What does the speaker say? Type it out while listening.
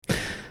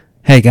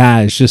Hey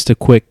guys, just a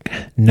quick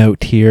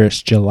note here.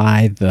 It's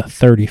July the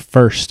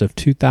 31st of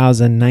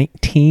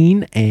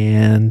 2019,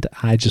 and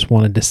I just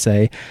wanted to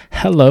say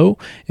hello.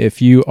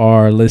 If you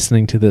are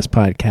listening to this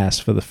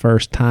podcast for the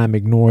first time,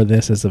 ignore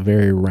this as a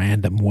very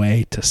random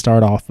way to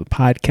start off a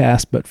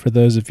podcast, but for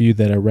those of you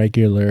that are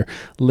regular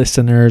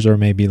listeners or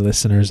maybe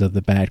listeners of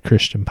the Bad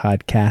Christian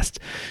Podcast,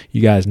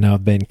 you guys know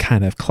I've been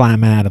kind of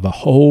climbing out of a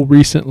hole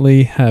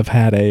recently. I've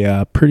had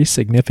a pretty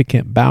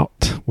significant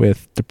bout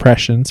with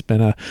depression. It's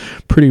been a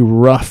pretty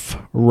rough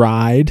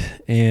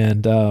ride,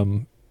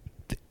 and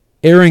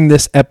airing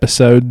this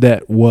episode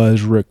that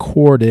was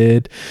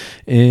recorded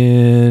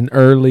in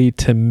early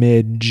to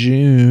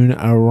mid-June,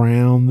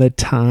 around the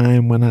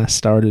time when I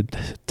started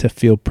to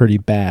feel pretty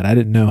bad. I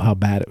didn't know how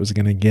bad it was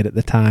going to get at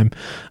the time,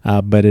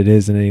 but it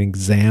is an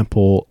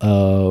example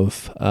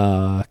of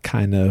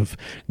kind of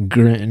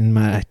gritting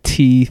my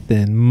teeth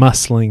and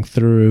muscling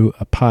through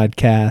a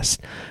podcast.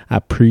 I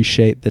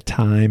appreciate the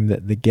time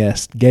that the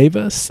guest gave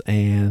us,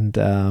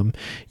 and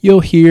you'll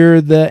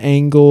hear the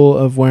angle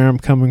of where I'm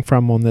coming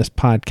from on this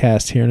podcast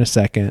here in a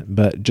second,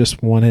 but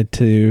just wanted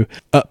to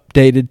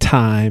updated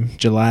time,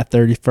 July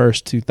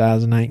 31st,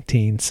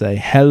 2019, say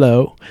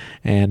hello,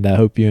 and I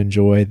hope you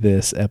enjoy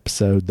this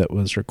episode that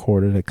was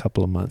recorded a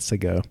couple of months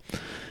ago.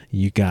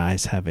 You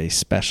guys have a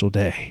special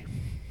day.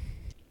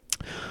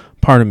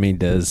 Part of me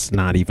does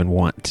not even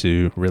want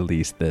to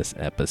release this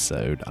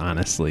episode,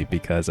 honestly,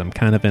 because I'm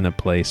kind of in a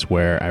place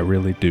where I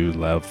really do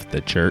love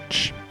the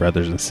church,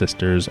 brothers and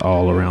sisters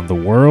all around the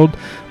world,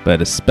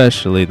 but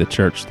especially the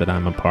church that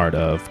I'm a part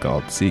of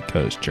called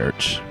Seacoast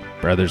Church.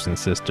 Brothers and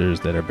sisters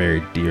that are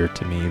very dear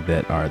to me,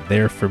 that are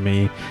there for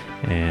me,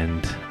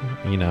 and,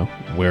 you know,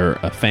 we're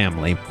a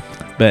family.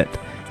 But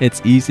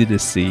it's easy to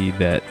see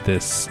that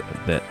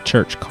that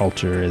church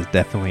culture is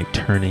definitely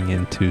turning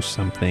into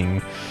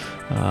something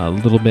a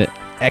little bit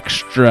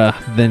extra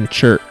than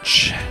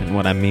church. And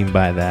what I mean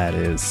by that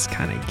is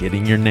kind of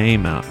getting your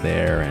name out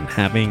there and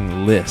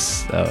having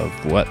lists of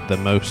what the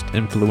most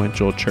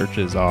influential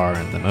churches are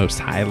and the most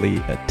highly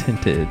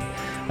attended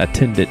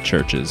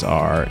churches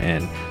are,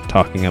 and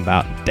talking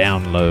about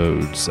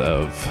downloads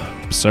of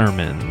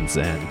sermons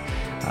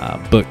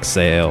and book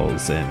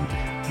sales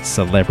and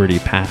celebrity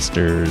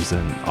pastors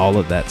and all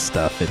of that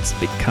stuff. It's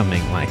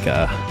becoming like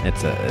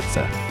it's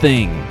a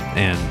thing.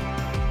 And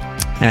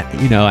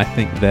you know, I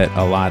think that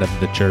a lot of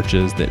the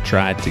churches that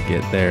tried to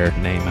get their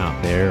name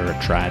out there or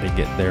try to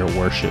get their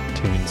worship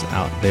tunes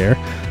out there,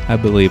 I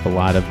believe a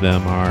lot of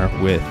them are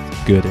with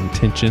good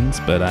intentions,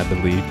 but I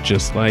believe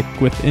just like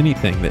with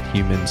anything that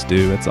humans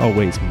do, it's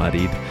always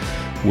muddied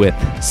with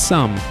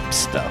some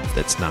stuff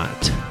that's not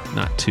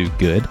too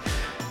good.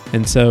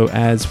 And so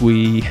as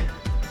we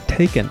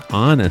take an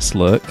honest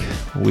look,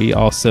 we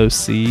also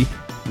see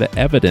the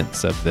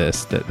evidence of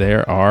this, that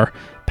there are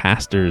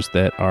pastors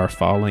that are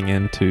falling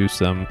into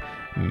some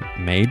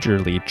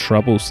majorly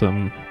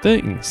troublesome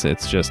things.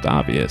 It's just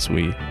obvious.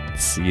 We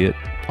see it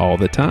all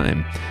the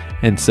time.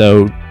 And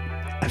so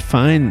I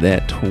find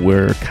that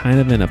we're kind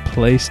of in a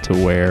place to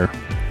where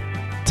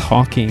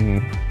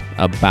talking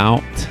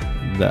about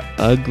the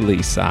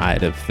ugly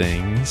side of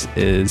things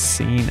is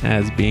seen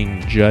as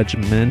being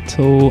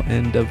judgmental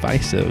and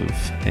divisive.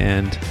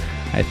 And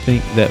I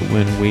think that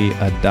when we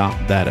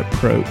adopt that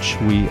approach,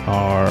 we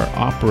are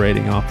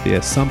operating off the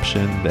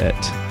assumption that,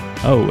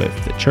 oh,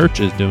 if the church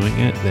is doing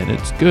it, then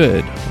it's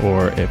good.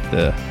 Or if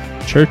the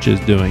church is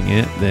doing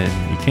it, then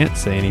you can't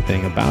say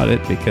anything about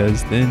it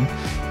because then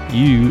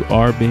you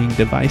are being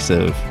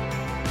divisive.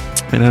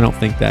 And I don't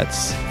think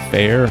that's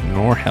fair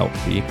nor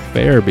healthy.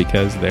 Fair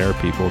because there are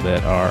people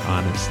that are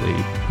honestly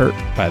hurt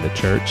by the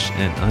church,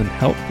 and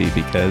unhealthy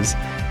because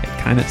it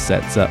kind of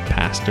sets up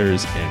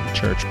pastors and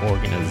church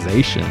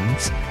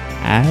organizations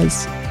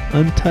as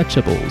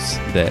untouchables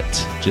that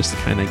just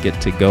kind of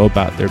get to go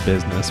about their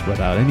business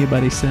without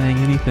anybody saying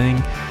anything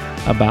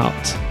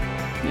about,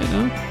 you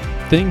know,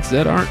 things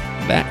that aren't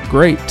that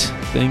great,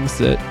 things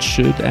that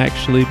should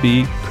actually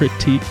be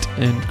critiqued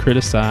and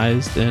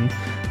criticized and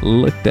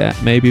looked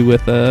at maybe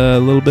with a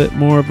little bit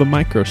more of a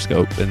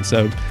microscope. And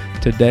so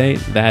today,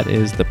 that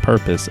is the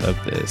purpose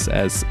of this.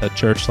 As a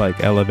church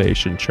like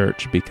Elevation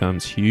Church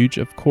becomes huge,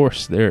 of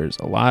course, there's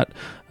a lot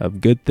of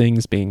good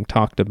things being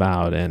talked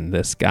about. And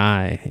this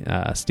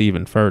guy,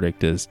 Stephen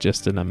Furtick, is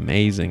just an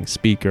amazing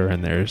speaker.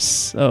 And there's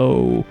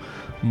so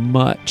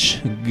much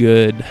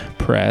good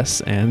press.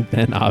 And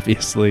then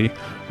obviously,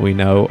 we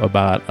know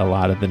about a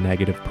lot of the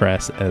negative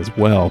press as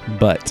well.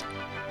 But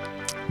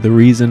the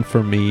reason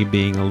for me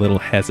being a little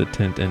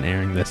hesitant in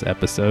airing this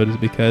episode is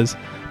because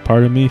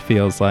part of me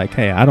feels like,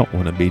 hey, I don't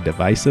want to be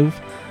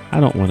divisive. I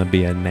don't want to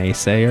be a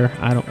naysayer.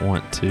 I don't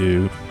want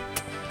to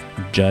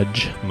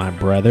judge my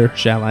brother,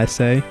 shall I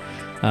say.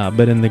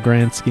 But in the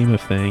grand scheme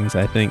of things,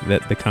 I think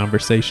that the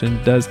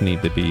conversation does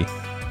need to be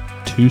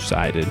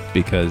two-sided,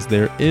 because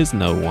there is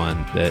no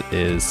one that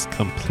is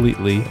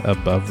completely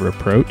above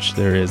reproach.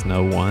 There is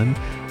no one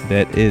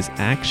that is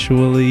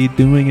actually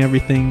doing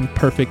everything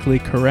perfectly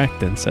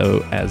correct. And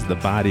so as the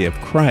body of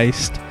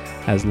Christ,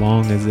 as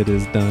long as it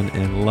is done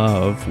in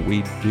love,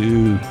 we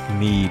do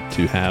need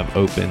to have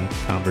open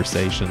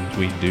conversations.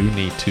 We do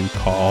need to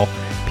call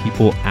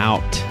people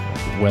out,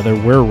 whether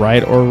we're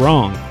right or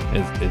wrong.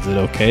 Is it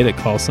okay to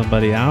call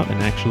somebody out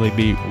and actually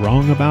be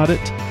wrong about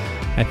it?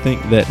 I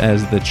think that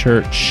as the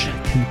church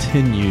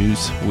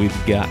continues,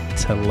 we've got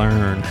to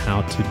learn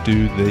how to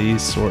do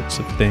these sorts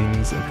of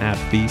things and have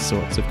these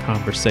sorts of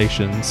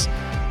conversations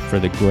for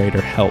the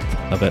greater health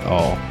of it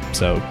all.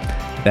 So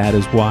that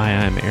is why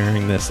I'm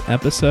airing this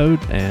episode,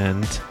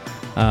 and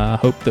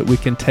hope that we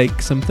can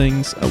take some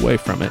things away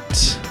from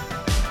it.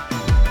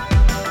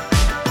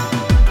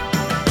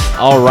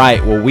 All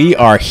right, well, we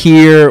are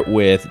here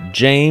with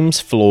James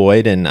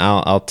Floyd, and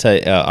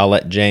I'll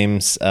let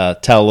James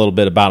tell a little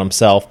bit about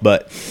himself.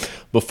 But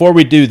before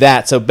we do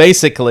that, so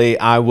basically,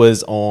 I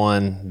was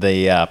on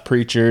the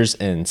Preachers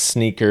and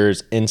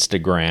Sneakers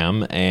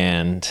Instagram,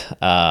 and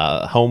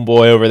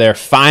homeboy over there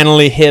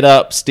finally hit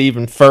up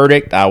Stephen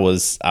Furtick. I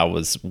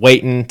was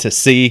waiting to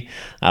see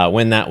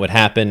when that would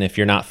happen. If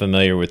you're not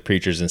familiar with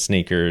Preachers and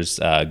Sneakers,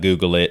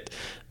 Google it.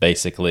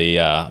 Basically,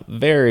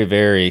 very,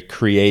 very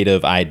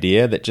creative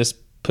idea that just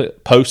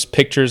posts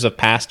pictures of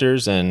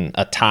pastors and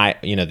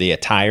the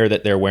attire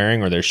that they're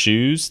wearing or their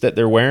shoes that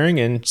they're wearing,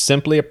 and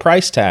simply a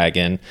price tag,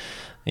 and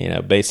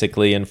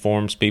basically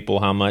informs people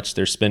how much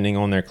they're spending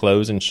on their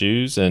clothes and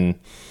shoes, and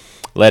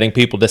letting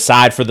people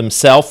decide for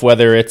themselves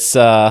whether it's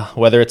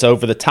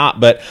over the top.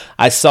 But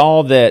I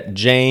saw that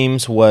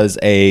James was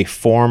a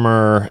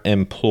former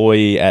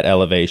employee at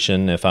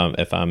Elevation, if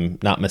I'm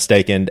not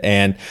mistaken,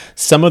 and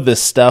some of the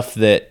stuff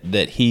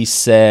that he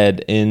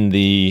said in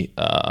the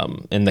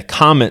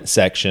comment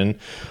section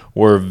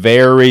were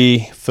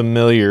very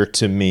familiar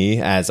to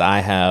me, as I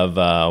have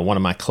one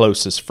of my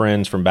closest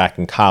friends from back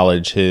in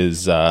college,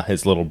 his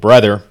little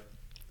brother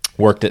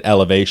worked at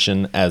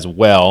Elevation as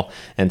well,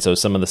 and so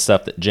some of the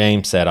stuff that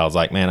James said, I was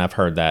like, man, I've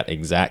heard that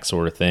exact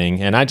sort of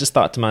thing, and I just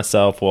thought to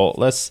myself, well,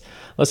 let's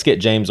get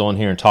James on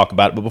here and talk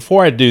about it. But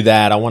before I do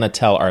that, I want to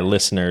tell our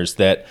listeners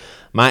that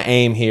my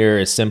aim here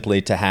is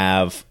simply to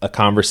have a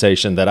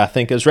conversation that I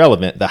think is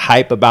relevant. The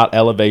hype about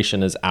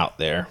Elevation is out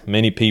there.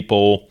 Many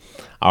people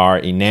are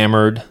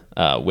enamored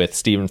with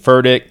Stephen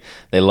Furtick.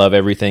 They love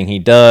everything he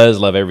does,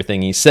 love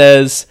everything he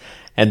says.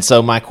 And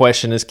so my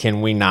question is,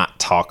 can we not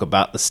talk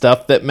about the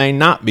stuff that may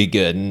not be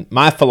good? And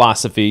my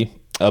philosophy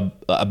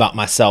about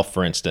myself,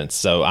 for instance,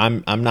 so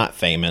I'm not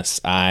famous.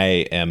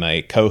 I am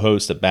a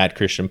co-host of Bad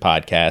Christian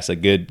Podcast. A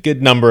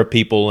good number of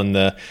people in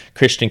the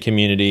Christian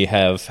community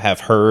have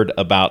heard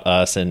about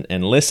us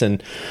and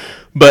listened,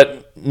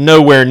 but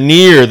nowhere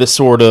near the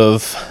sort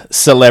of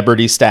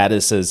celebrity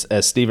status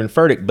as Stephen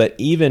Furtick. But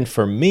even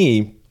for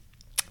me,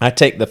 I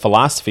take the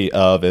philosophy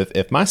of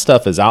if my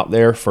stuff is out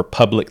there for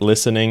public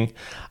listening,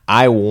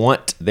 I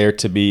want there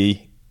to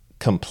be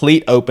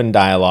complete open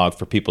dialogue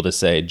for people to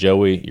say,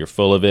 Joey, you're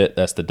full of it.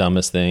 That's the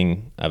dumbest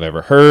thing I've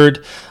ever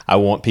heard. I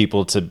want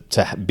people to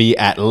be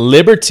at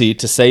liberty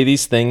to say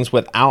these things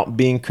without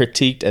being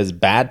critiqued as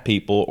bad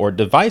people or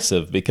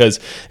divisive. Because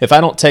if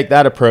I don't take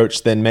that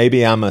approach, then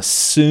maybe I'm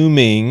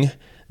assuming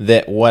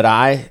that what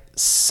I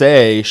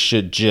say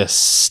should just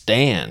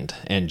stand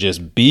and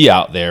just be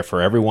out there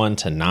for everyone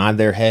to nod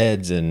their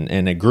heads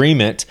in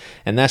agreement.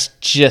 And that's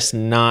just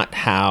not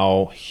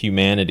how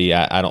humanity,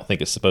 I don't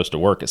think, is supposed to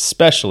work,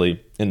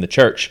 especially in the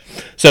church.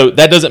 So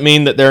that doesn't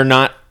mean that there are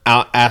not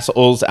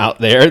assholes out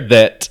there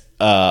that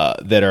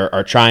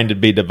are trying to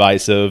be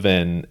divisive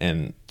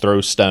and throw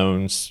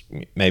stones,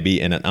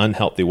 maybe in an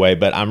unhealthy way.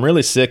 But I'm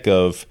really sick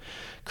of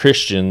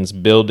Christians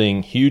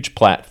building huge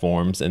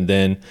platforms, and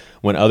then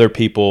when other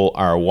people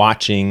are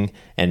watching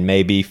and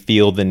maybe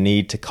feel the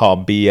need to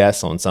call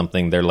BS on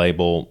something, they're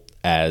labeled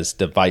as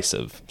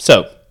divisive.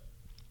 So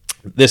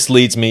this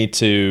leads me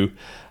to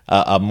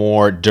a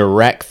more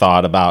direct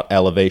thought about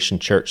Elevation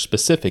Church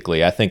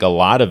specifically. I think a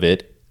lot of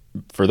it,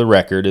 for the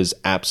record, is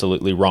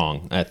absolutely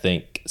wrong. I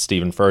think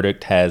Stephen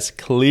Furtick has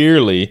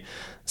clearly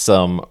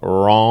some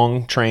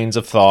wrong trains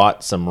of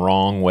thought, some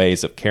wrong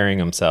ways of carrying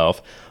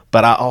himself.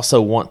 But I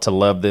also want to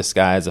love this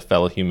guy as a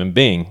fellow human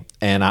being.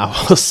 And I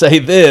will say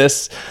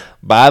this,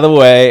 by the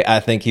way, I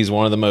think he's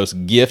one of the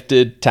most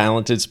gifted,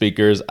 talented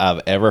speakers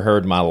I've ever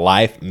heard in my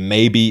life,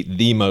 maybe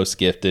the most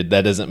gifted.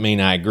 That doesn't mean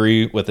I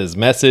agree with his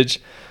message,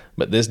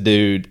 but this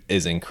dude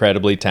is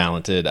incredibly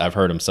talented. I've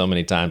heard him so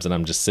many times, and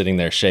I'm just sitting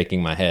there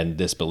shaking my head in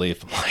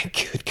disbelief. I'm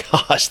like, good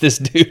gosh, this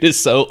dude is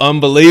so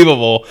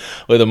unbelievable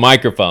with a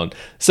microphone.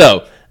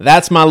 So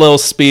that's my little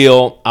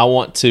spiel. I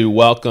want to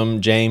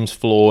welcome James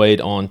Floyd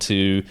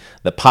onto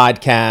the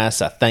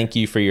podcast. I thank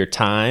you for your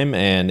time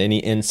and any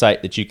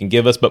insight that you can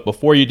give us. But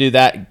before you do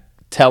that,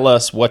 tell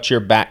us what your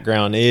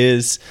background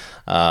is,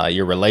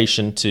 your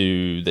relation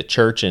to the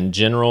church in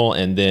general,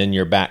 and then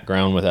your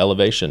background with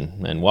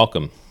Elevation. And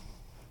welcome.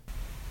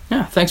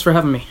 Yeah, thanks for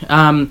having me.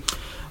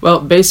 Well,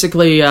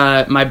 basically,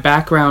 my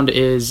background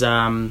is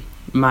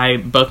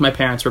both my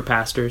parents were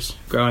pastors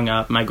growing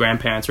up. My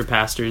grandparents were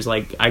pastors.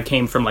 Like, I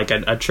came from like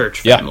a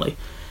church family.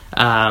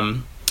 Yeah.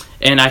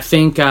 And I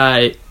think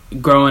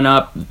growing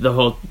up,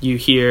 you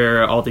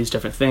hear all these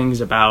different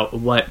things about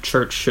what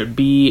church should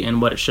be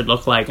and what it should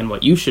look like and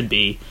what you should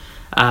be.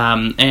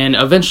 And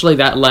eventually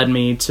that led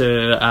me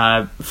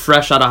to,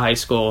 fresh out of high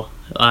school,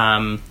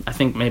 I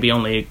think maybe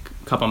only a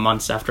couple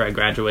months after I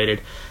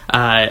graduated,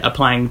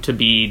 applying to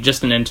be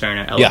just an intern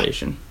at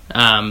Elevation.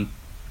 Yeah.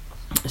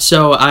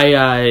 So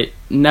I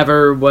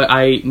never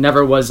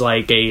was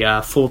like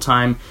a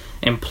full-time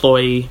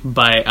employee,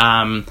 but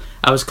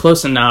I was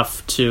close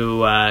enough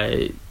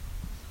to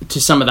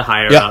some of the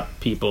higher up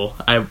people.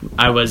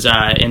 I was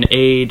an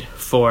aide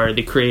for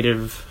the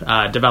creative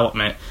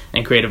development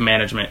and creative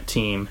management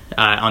team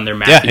on their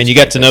Matthews and you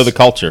got to know the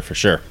culture for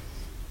sure.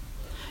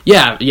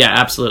 Yeah,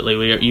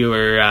 absolutely.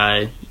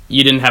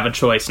 You didn't have a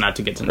choice not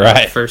to get to know.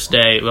 Right. The first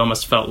day, it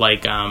almost felt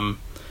like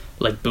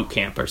boot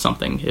camp or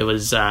something. It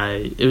was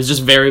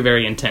just very,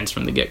 very intense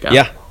from the get-go.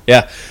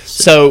 Yeah.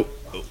 So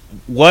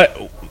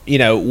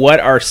what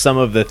are some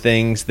of the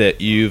things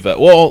that you've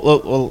well,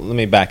 let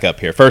me back up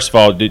here. First of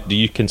all, do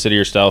you consider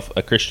yourself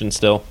a Christian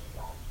still?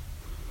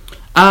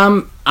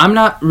 I'm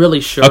not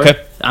really sure.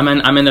 Okay. I'm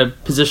in a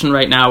position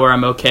right now where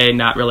I'm okay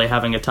not really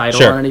having a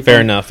title or anything.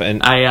 Fair enough.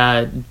 And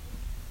I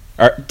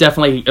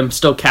definitely am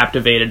still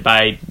captivated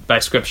by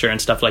Scripture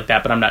and stuff like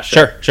that, but I'm not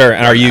sure. Sure.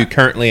 And are you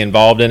currently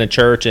involved in a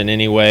church in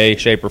any way,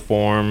 shape, or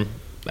form?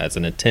 As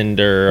an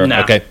attender? No.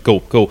 Okay,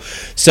 cool.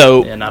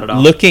 So, not at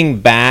all.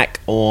 Looking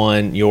back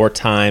on your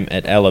time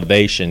at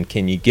Elevation,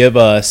 can you give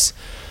us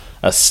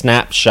a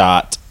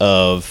snapshot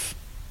of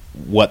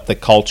what the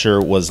culture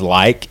was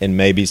like and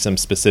maybe some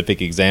specific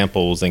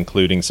examples,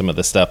 including some of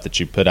the stuff that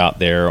you put out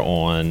there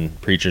on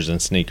Preachers and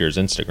Sneakers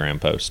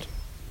Instagram post?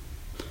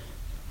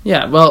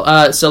 Yeah,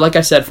 well, so like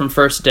I said, from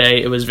first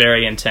day, it was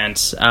very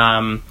intense.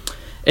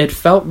 It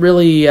felt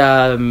really...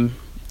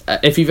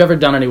 if you've ever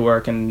done any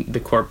work in the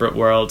corporate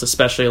world,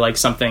 especially like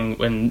something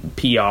in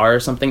PR or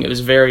something, it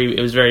was very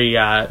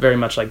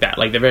much like that.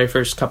 Like the very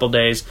first couple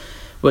days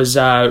was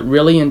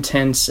really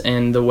intense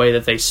in the way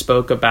that they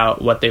spoke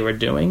about what they were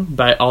doing,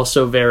 but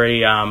also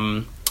very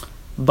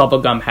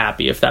bubblegum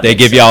happy, if that they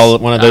makes give sense. Y'all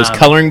one of those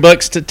coloring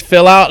books to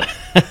fill out?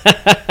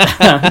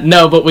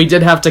 No, but we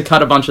did have to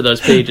cut a bunch of those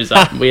pages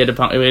up. We had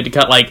to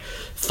cut like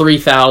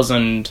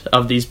 3,000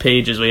 of these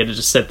pages. We had to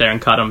just sit there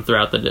and cut them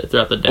throughout the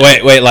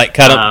day. Wait, like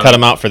cut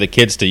them out for the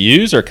kids to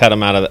use, or cut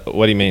them out of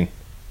what do you mean?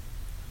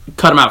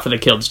 Cut them out for the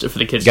kids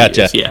Gotcha.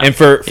 to use. Yeah. And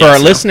for our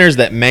listeners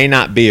that may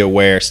not be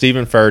aware,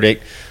 Stephen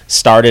Furtick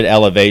started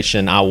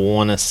Elevation, I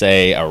want to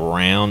say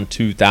around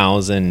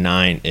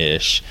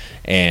 2009-ish,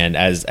 and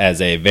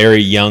as a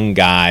very young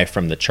guy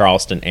from the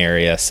Charleston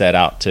area, set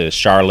out to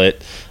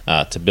Charlotte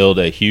to build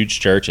a huge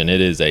church, and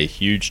it is a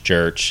huge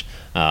church.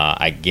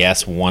 I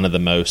guess one of the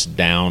most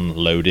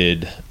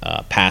downloaded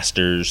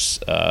pastors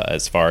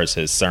as far as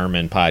his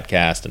sermon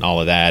podcast and all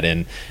of that,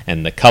 and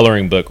the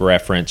coloring book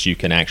reference you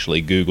can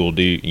actually Google.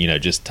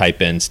 Just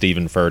type in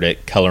Stephen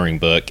Furtick coloring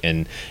book,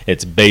 and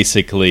it's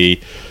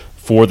basically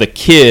for the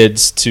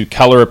kids to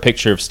color a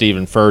picture of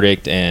Stephen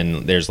Furtick,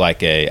 and there's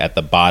like at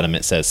the bottom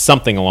it says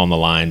something along the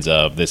lines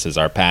of, "This is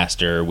our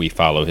pastor, we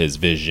follow his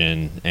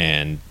vision,"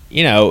 and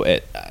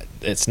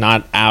it's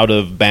not out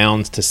of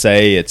bounds to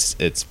say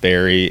it's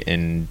very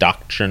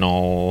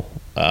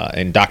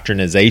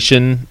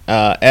indoctrinization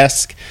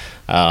esque,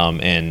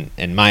 and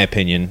in my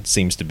opinion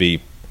seems to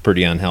be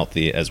pretty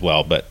unhealthy as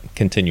well. But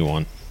continue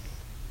on.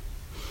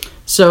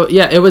 So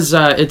yeah, it was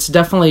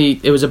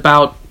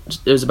about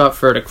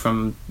Furtick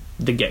from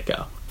the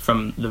get-go.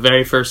 From the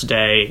very first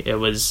day, it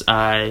was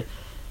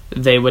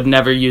they would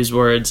never use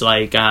words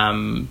like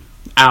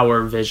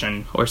our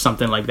vision or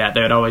something like that.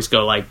 They would always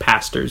go like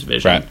pastor's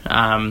vision.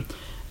 Right.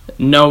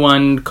 No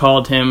one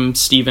called him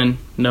Stephen.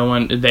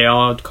 They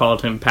all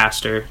called him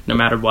pastor, no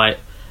matter what.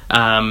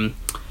 And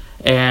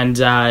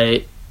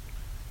I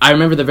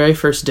remember the very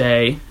first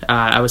day,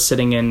 I was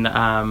sitting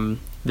in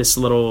this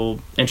little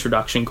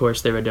introduction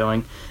course they were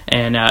doing,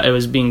 and it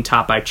was being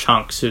taught by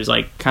Chunks, who's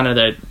like kind of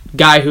the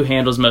guy who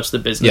handles most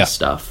of the business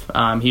stuff.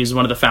 He's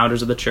one of the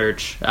founders of the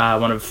church,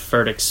 one of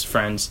Furtick's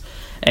friends.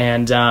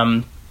 And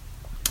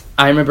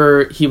I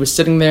remember he was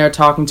sitting there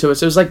talking to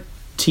us. It was like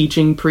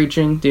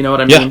preaching. Do you know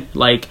what I mean?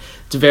 Like,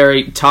 it's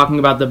very talking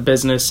about the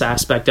business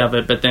aspect of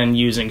it, but then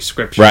using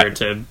scripture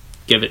to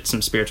give it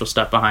some spiritual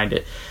stuff behind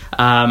it.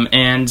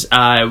 And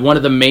one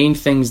of the main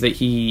things that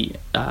he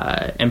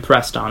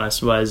impressed on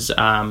us was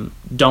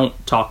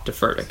don't talk to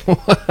Furtick.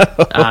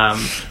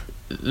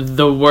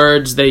 The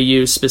words they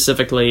use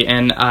specifically,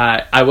 and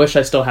I wish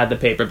I still had the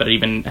paper, but I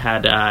even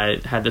had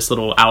this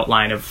little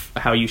outline of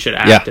how you should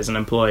act as an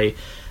employee.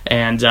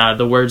 And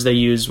the words they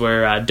used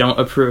were don't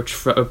approach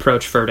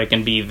Furtick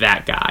and be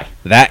that guy.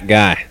 That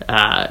guy.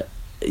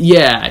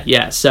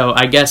 Yeah. So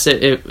I guess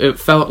it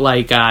felt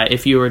like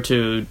if you were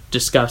to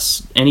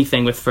discuss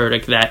anything with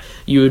Furtick, that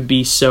you would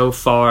be so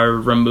far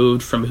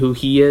removed from who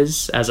he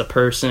is as a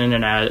person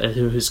and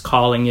who his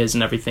calling is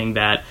and everything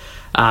that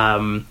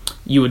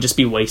you would just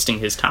be wasting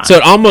his time. So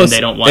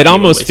it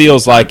almost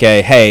feels like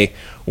hey,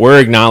 we're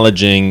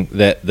acknowledging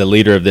that the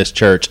leader of this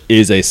church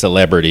is a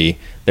celebrity.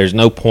 There's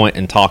no point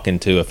in talking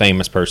to a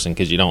famous person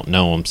because you don't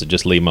know them, so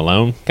just leave them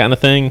alone, kind of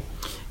thing.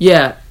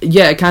 Yeah,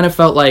 it kind of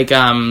felt like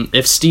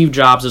if Steve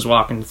Jobs is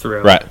walking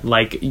through, right?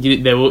 Like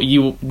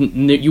you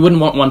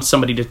wouldn't want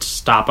somebody to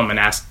stop him and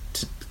ask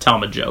to tell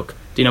him a joke.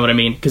 Do you know what I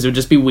mean? Because it would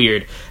just be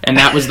weird, and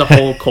that was the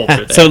whole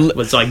culture there. So,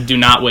 was like, do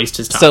not waste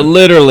his time. So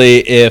literally,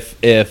 if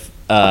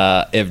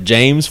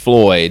James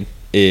Floyd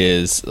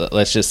is,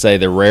 let's just say,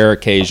 the rare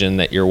occasion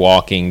that you're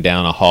walking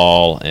down a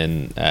hall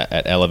and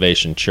at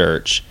Elevation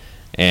Church,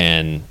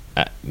 and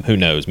who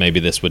knows, maybe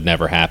this would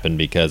never happen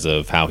because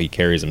of how he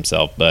carries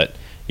himself, but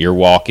you're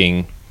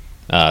walking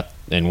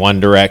in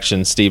one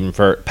direction,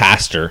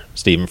 Pastor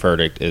Stephen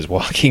Furtick is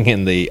walking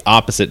in the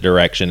opposite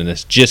direction, and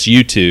it's just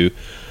you two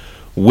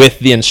with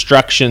the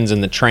instructions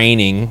and the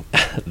training,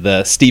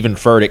 the Stephen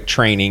Furtick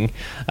training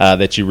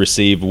that you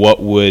received.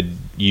 What would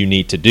you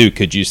need to do?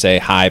 Could you say,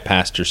 "Hi,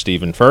 Pastor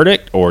Stephen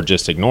Furtick," or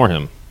just ignore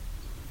him?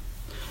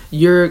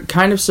 You're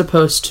kind of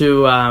supposed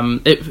to.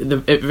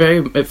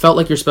 It felt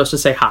like you're supposed to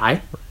say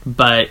hi,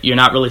 but you're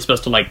not really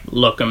supposed to like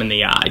look him in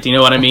the eye. Do you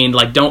know what I mean?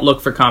 Like, don't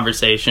look for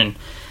conversation.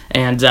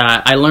 And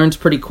I learned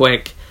pretty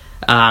quick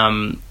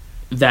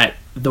that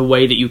the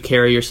way that you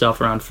carry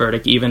yourself around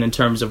Furtick, even in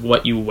terms of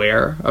what you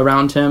wear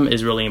around him,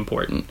 is really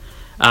important.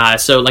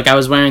 So, like, I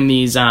was wearing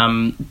these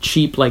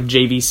cheap, like,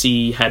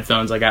 JVC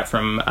headphones I got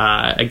from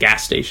a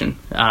gas station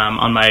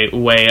on my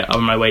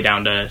way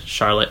down to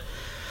Charlotte.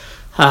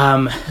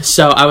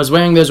 So I was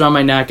wearing those around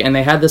my neck, and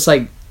they had this,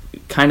 like,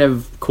 kind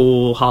of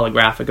cool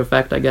holographic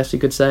effect, I guess you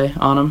could say,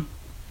 on them.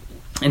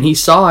 And he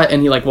saw it,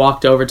 and he, like,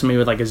 walked over to me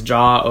with, like, his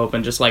jaw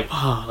open, just like,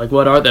 wow, like,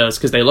 what are those?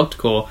 Because they looked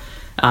cool.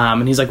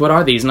 And he's like, what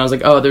are these? And I was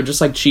like, oh, they're just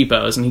like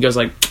cheapos. And he goes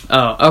like,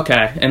 oh,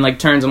 okay. And like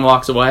turns and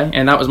walks away.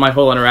 And that was my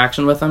whole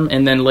interaction with him.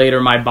 And then later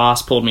my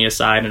boss pulled me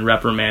aside and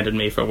reprimanded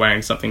me for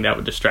wearing something that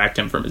would distract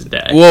him from his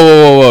day.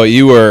 Whoa.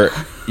 You were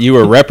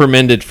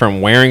reprimanded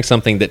from wearing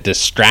something that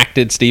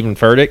distracted Stephen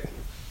Furtick?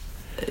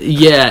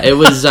 Yeah, it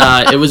was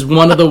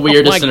one of the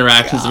weirdest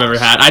interactions I've ever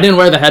had. I didn't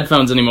wear the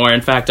headphones anymore.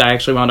 In fact, I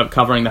actually wound up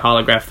covering the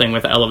holograph thing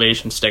with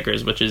Elevation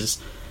stickers, which is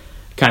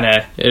kind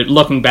of,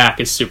 looking back,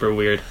 is super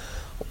weird.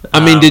 I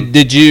mean,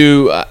 did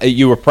you?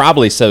 You were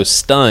probably so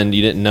stunned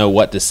you didn't know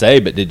what to say.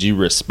 But did you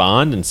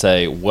respond and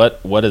say,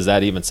 "What is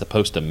that even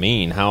supposed to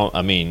mean?"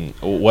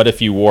 What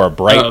if you wore a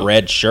bright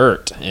red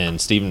shirt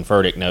and Stephen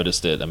Furtick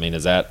noticed it? I mean,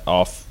 is that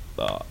off?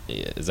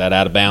 Is that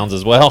out of bounds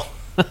as well?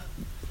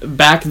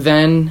 Back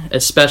then,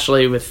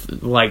 especially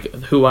with like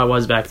who I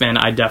was back then,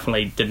 I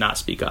definitely did not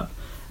speak up.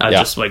 I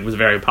just like was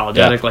very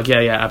apologetic. Like, yeah,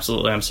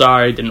 absolutely, I'm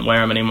sorry. Didn't wear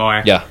them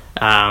anymore. Yeah.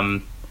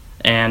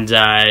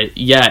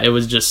 It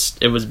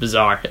was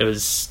bizarre. It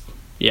was,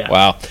 yeah.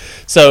 Wow.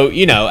 So,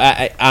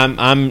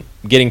 I'm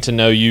getting to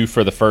know you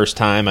for the first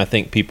time. I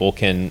think people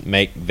can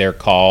make their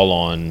call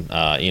on,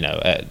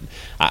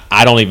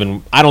 I don't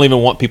even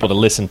want people to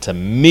listen to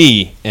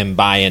me and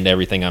buy into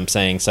everything I'm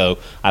saying. So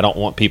I don't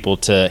want people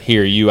to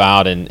hear you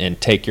out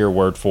and take your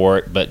word for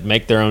it, but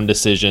make their own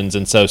decisions.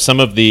 And so some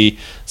of the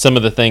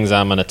things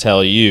I'm going to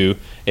tell you,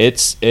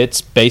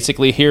 it's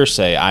basically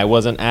hearsay. I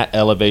wasn't at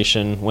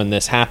Elevation when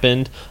this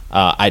happened.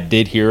 I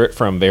did hear it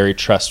from very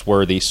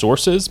trustworthy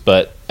sources,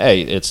 but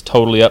hey, it's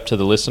totally up to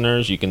the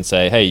listeners. You can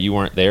say, hey, you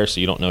weren't there, so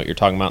you don't know what you're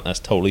talking about, and that's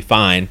totally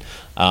fine.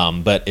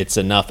 But it's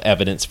enough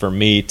evidence for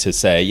me to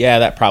say, yeah,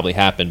 that probably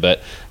happened.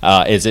 But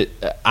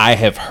I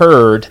have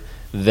heard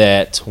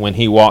that when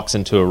he walks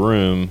into a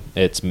room,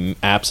 it's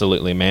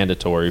absolutely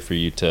mandatory for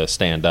you to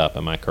stand up.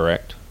 Am I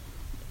correct?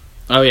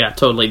 Oh yeah,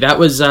 totally. That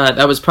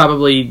was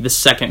probably the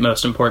second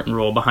most important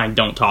rule behind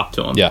don't talk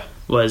to him. Yeah.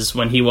 Was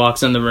when he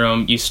walks in the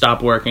room, you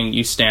stop working,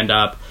 you stand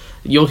up.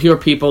 You'll hear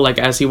people, like,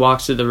 as he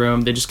walks through the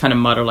room, they just kind of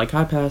mutter, like,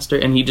 hi, Pastor,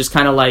 and he just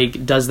kind of,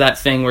 like, does that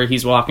thing where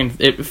he's walking.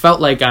 It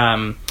felt like,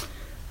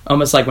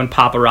 almost like when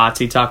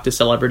paparazzi talk to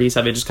celebrities,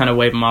 how they just kind of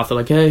wave them off. They're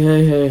like,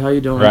 hey, how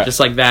you doing? Right.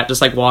 Just like that,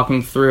 just like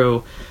walking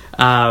through.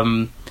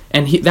 And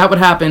that would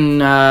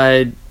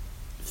happen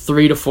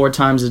 3 to 4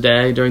 times a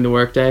day during the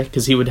workday,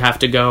 because he would have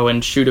to go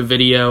and shoot a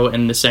video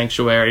in the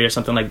sanctuary or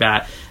something like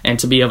that. And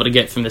to be able to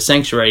get from the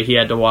sanctuary, he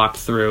had to walk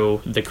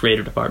through the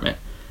creative department.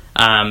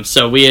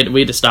 So we had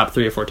to stop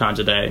 3 or 4 times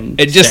a day and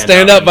just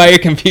stand up by your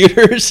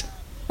computers.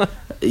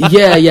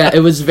 yeah, it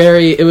was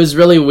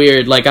really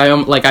weird. Like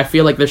I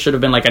feel like there should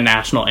have been like a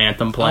national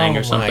anthem playing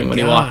or something when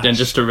he walked in,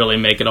 just to really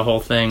make it a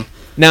whole thing.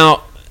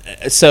 Now,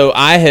 so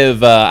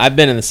I've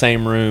been in the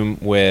same room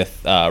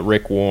with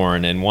Rick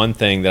Warren, and one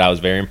thing that I was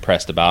very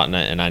impressed about,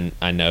 and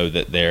I know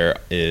that there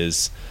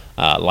is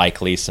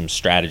likely some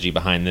strategy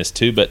behind this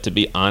too, but to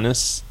be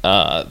honest,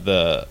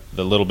 the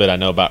little bit I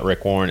know about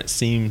Rick Warren, it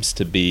seems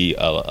to be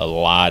a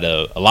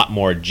lot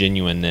more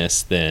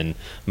genuineness than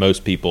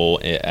most people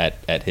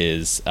at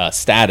his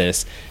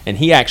status, and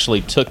he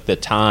actually took the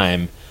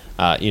time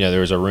there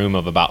was a room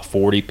of about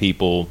 40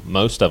 people,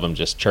 most of them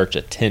just church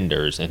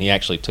attenders, and he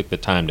actually took the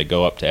time to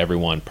go up to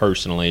everyone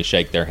personally,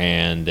 shake their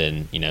hand,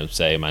 and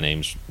say, "My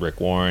name's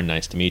Rick Warren,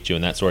 nice to meet you,"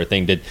 and that sort of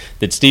thing.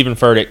 Did Stephen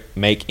Furtick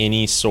make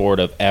any sort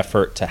of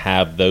effort to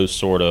have those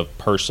sort of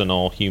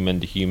personal,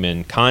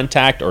 human-to-human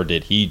contact, or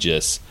did he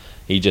just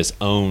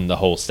own the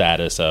whole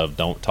status of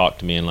 "don't talk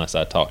to me unless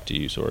I talk to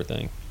you" sort of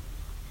thing?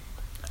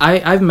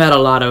 I've met a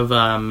lot of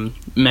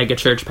mega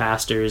church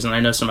pastors, and I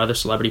know some other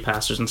celebrity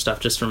pastors and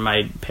stuff just from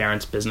my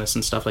parents' business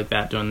and stuff like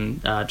that,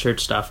 doing church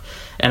stuff.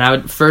 And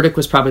Furtick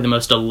was probably the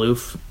most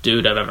aloof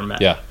dude I've ever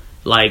met. Yeah,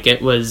 like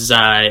it was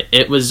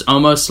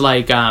almost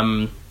like I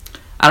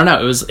don't know.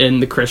 It was in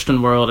the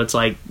Christian world. It's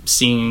like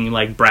seeing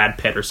like Brad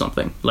Pitt or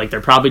something. Like they're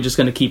probably just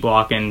going to keep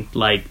walking.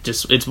 Like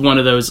it's one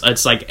of those.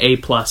 It's like A+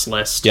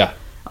 list. Yeah.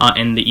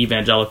 In the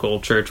evangelical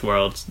church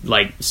world.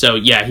 Like so,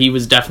 yeah, he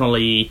was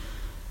definitely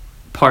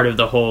part of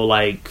the whole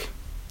like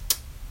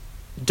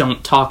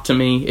don't talk to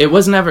me. It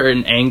was never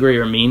an angry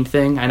or mean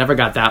thing. I never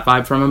got that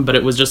vibe from him, but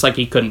it was just like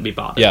he couldn't be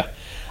bothered. Yeah.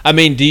 I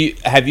mean,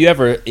 have you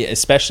ever,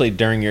 especially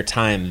during your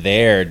time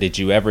there, did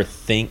you ever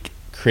think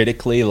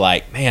critically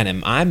like, man,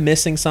 am I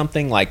missing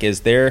something? Like is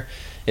there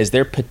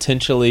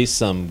potentially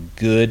some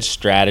good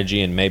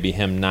strategy in maybe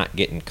him not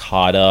getting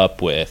caught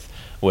up with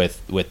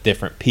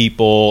different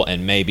people,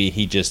 and maybe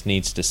he just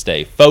needs to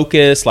stay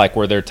focused? Like,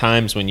 were there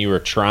times when you were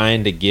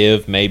trying to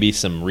give maybe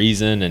some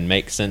reason and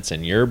make sense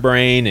in your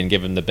brain and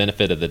give him the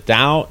benefit of the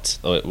doubt?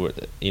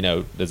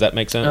 Does that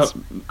make sense?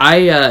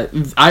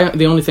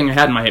 The only thing I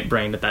had in my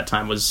brain at that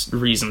time was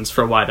reasons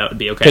for why that would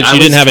be okay. Because you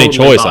didn't have any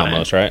choice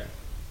almost, right?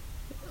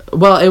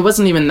 Well, it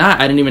wasn't even that.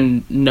 I didn't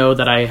even know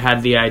that I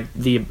had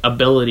the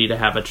ability to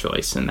have a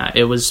choice in that.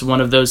 It was one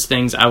of those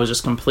things I was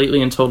just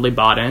completely and totally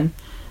bought in.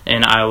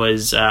 And I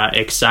was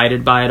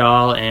excited by it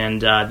all,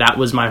 and that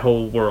was my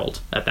whole world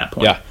at that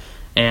point. Yeah.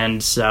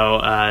 And so,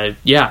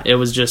 it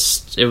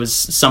was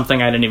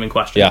something I didn't even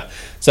question. Yeah.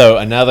 So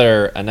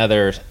another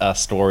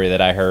story that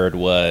I heard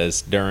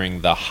was during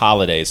the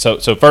holidays. So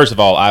first of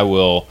all, I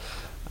will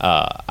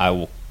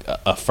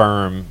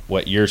affirm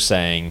what you're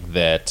saying,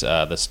 that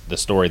the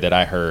story that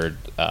I heard,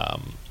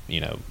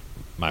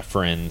 my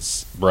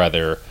friend's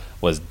brother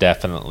was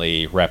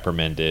definitely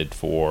reprimanded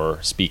for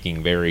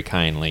speaking very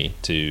kindly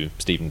to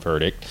Stephen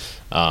Furtick.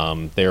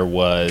 There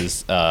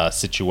was a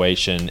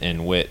situation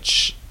in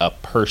which a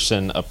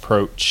person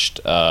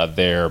approached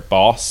their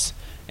boss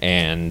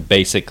and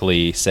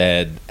basically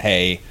said,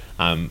 "Hey,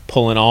 I'm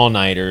pulling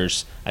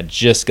all-nighters. I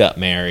just got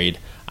married.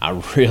 I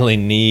really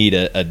need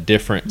a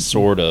different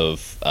sort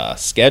of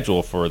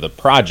schedule for the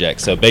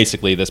project." So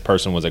basically this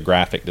person was a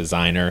graphic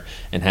designer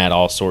and had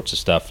all sorts of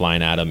stuff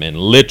flying at him and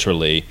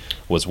literally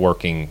was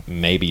working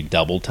maybe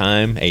double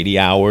time, 80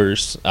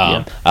 hours.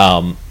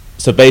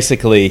 So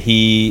basically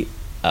he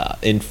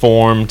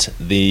informed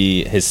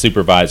his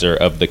supervisor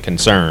of the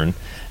concern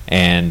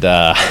and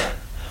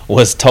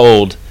was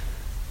told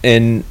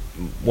in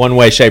one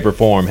way, shape, or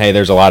form, "Hey,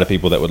 there's a lot of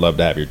people that would love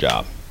to have your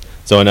job.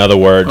 So in other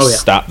words,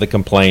 stop the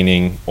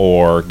complaining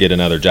or get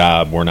another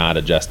job. We're not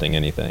adjusting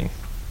anything."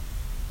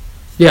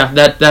 Yeah,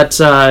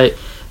 that's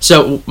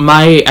so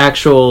my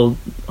actual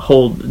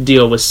whole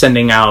deal was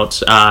sending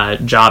out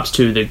jobs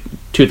to the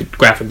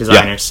graphic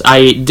designers. Yeah.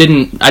 I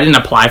didn't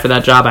apply for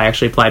that job. I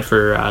actually applied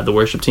for the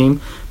worship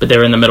team, but they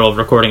were in the middle of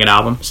recording an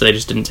album, so they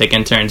just didn't take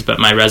interns. But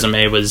my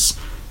resume was,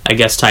 I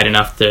guess, tight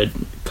enough to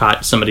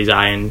caught somebody's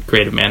eye in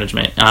creative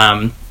management.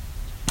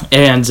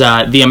 And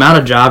the amount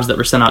of jobs that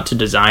were sent out to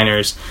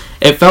designers,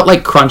 it felt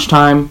like crunch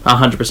time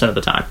 100% of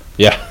the time.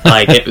 Yeah.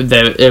 Like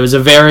it was a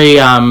very,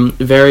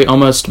 very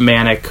almost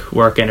manic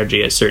work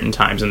energy at certain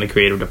times in the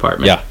creative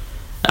department. Yeah.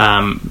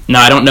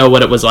 Now, I don't know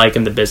what it was like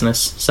in the business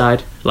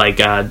side, like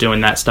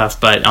doing that stuff,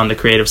 but on the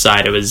creative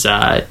side, it was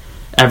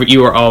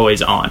you were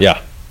always on. Yeah.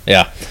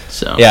 Yeah.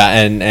 So. Yeah,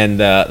 and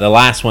the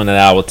last one that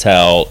I will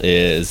tell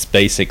is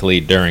basically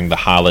during the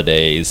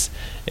holidays,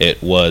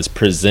 it was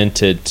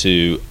presented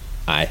to,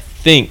 I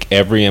think,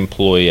 every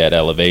employee at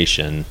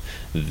Elevation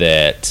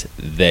that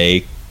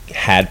they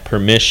had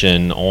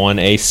permission on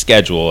a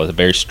schedule, a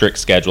very strict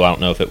schedule. I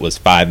don't know if it was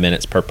 5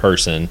 minutes per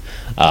person,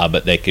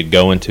 but they could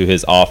go into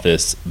his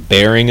office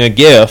bearing a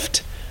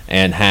gift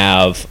and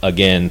have,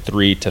 again,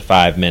 3 to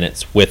 5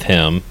 minutes with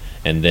him,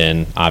 and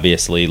then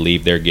obviously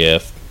leave their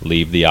gift,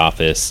 leave the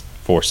office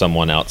for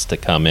someone else to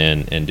come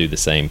in and do the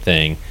same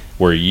thing.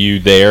 Were you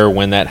there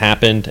when that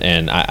happened?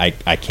 And I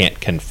can't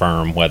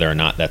confirm whether or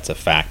not that's a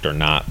fact or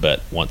not,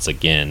 but once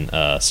again,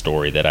 a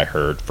story that I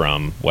heard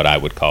from what I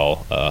would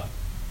call a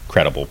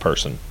credible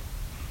person.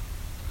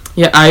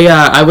 Yeah,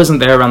 I wasn't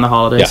there around the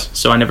holidays,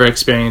 so I never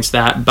experienced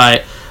that.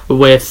 But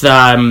with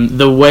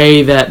the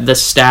way that the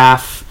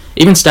staff,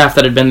 even staff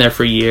that had been there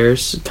for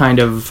years, kind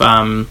of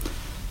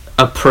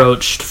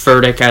approached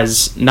Furtick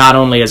as not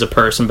only as a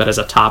person but as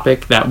a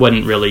topic, that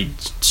wouldn't really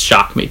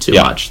shock me too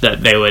much.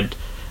 That they would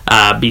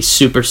be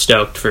super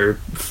stoked for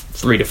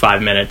 3 to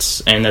 5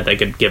 minutes and that they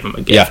could give him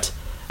a gift.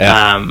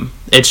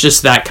 It's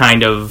just that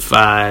kind of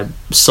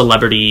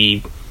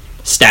celebrity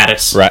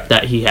status Right.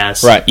 that he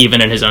has, Right.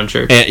 even in his own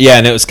church.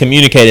 And it was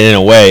communicated in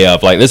a way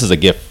of like, this is a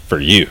gift for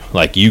you.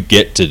 Like you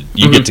get to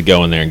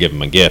go in there and give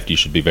him a gift. You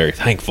should be very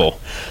thankful.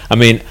 I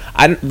mean,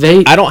 I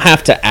don't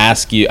have to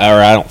ask you, or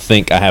I don't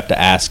think I have to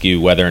ask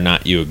you whether or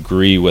not you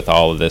agree with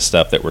all of this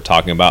stuff that we're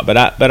talking about.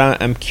 But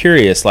I'm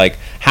curious, like,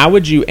 how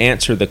would you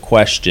answer the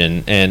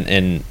question?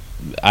 And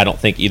I don't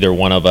think either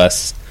one of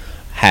us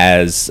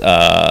has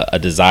a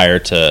desire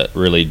to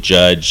really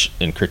judge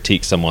and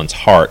critique someone's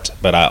heart,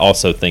 but I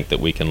also think that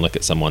we can look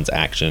at someone's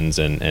actions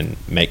and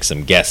make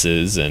some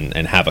guesses and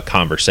have a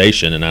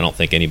conversation, and I don't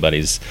think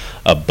anybody's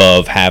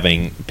above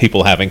having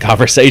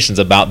conversations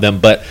about them.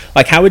 But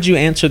like, how would you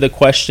answer the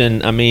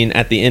question? I mean,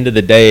 at the end of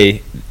the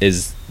day,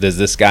 does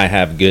this guy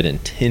have good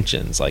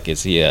intentions? Like,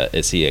 is he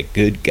a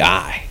good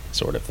guy,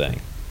 sort of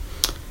thing?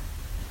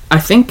 I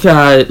think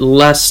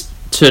less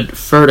to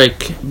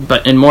Furtick,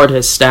 but and more to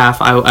his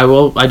staff.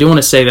 I do want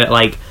to say that,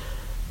 like,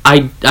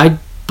 I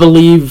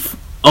believe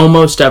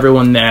almost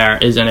everyone there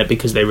is in it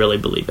because they really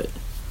believe it.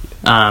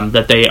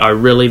 That they are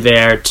really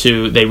there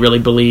they really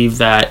believe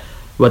that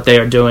what they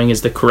are doing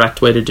is the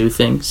correct way to do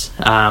things.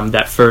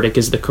 That Furtick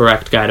is the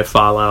correct guy to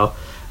follow.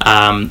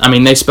 I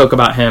mean, they spoke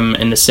about him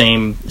in the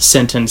same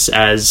sentence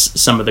as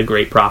some of the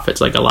great prophets,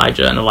 like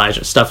Elijah and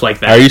Elijah, stuff like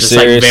that. Are you just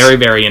serious? Like very,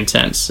 very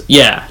intense.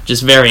 Yeah,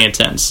 just very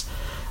intense.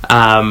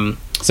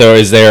 So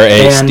is there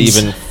a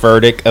Stephen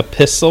Furtick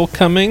epistle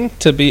coming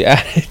to be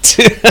added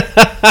to?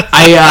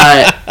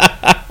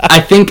 I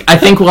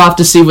think we'll have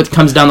to see what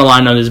comes down the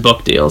line on his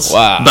book deals.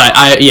 Wow.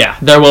 But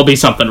there will be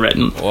something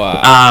written.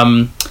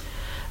 Wow.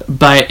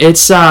 But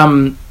it's I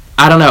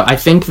don't know. I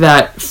think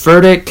that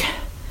Furtick,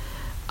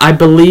 I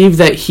believe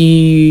that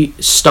he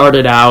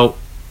started out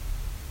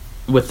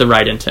with the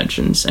right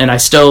intentions, and I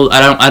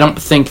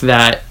don't think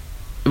that.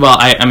 Well,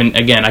 I mean,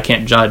 again, I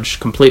can't judge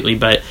completely,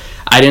 but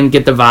I didn't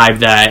get the vibe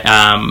that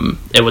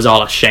it was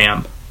all a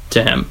sham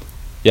to him.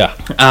 Yeah.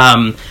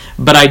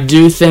 But I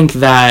do think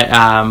that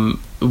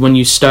when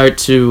you start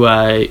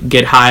to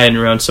get high in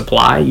your own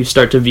supply, you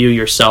start to view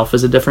yourself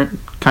as a different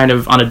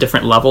on a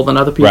different level than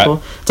other people.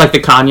 Right. It's like the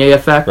Kanye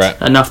effect.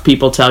 Right. Enough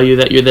people tell you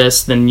that you're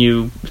this, then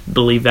you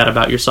believe that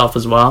about yourself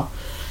as well.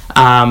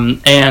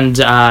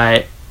 And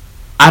I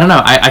don't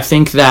know. I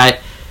think that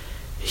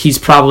he's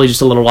probably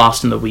just a little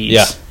lost in the weeds.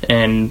 Yeah.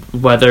 And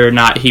whether or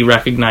not he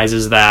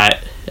recognizes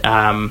that,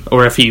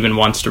 or if he even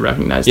wants to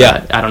recognize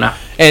that, I don't know.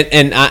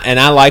 And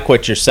I like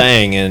what you're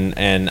saying,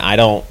 and I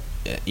don't,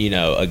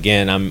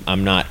 again,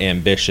 I'm not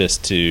ambitious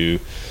to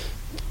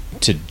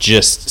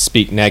just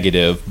speak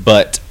negative,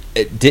 but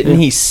didn't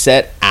he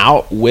set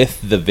out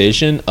with the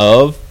vision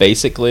of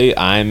basically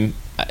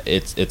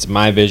it's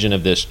my vision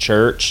of this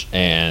church,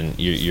 and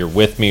you're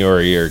with me or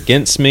you're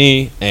against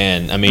me?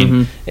 And I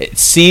mean, it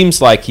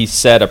seems like he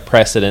set a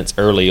precedence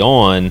early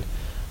on,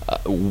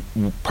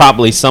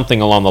 probably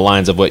something along the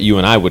lines of what you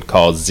and I would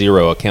call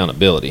zero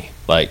accountability.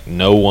 Like,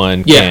 no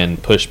one can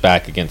push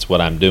back against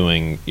what I'm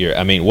doing.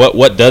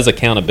 What does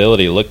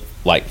accountability look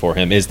like for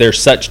him?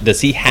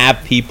 Does he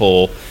have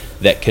people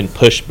that can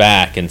push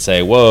back and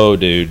say, whoa,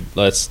 dude,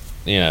 let's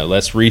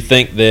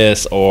rethink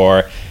this,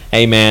 or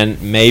hey man,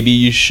 maybe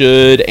you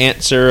should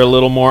answer a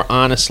little more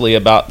honestly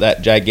about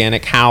that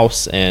gigantic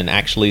house and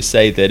actually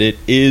say that it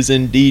is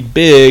indeed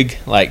big.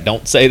 Like,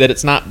 don't say that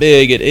it's not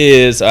big, it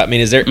is. I mean,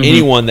 is there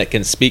anyone that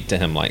can speak to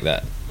him like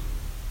that?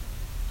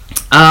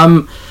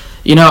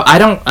 I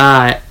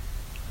don't.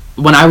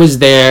 When I was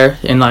there,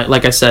 and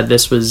like I said,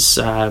 this was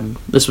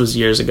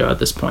years ago at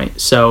this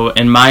point. So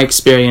in my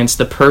experience,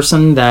 the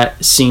person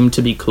that seemed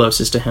to be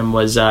closest to him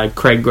was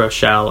Craig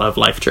Groeschel of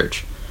Life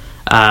Church.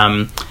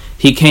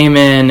 He came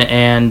in,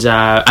 and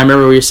I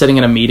remember we were sitting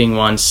in a meeting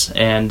once,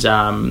 and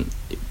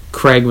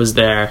Craig was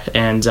there,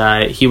 and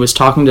he was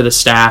talking to the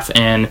staff.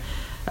 And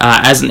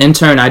as an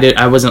intern,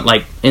 I wasn't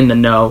like in the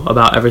know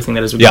about everything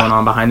that was going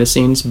on behind the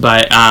scenes,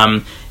 but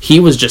he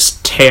was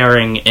just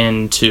tearing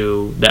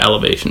into the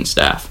Elevation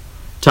staff,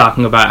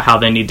 talking about how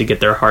they need to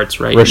get their hearts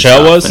right.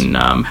 Rochelle was, and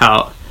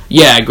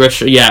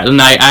Grish,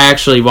 and I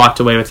actually walked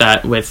away with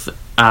that.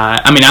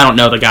 I don't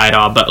know the guy at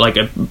all, but like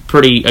a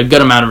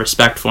good amount of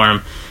respect for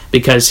him.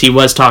 Because he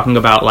was talking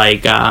about,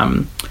 like,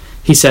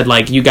 he said,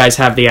 like, you guys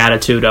have the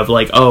attitude of,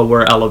 like, oh,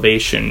 we're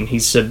Elevation. He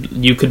said,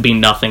 you could be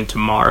nothing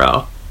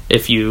tomorrow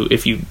if you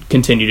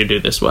continue to do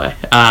this way.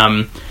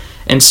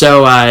 And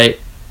so I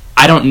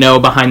don't know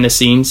behind the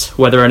scenes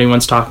whether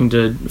anyone's talking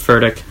to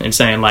Furtick and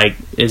saying, like,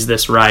 is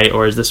this right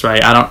or is this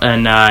right? I don't,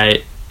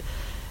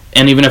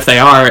 and even if they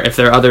are, if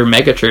they're other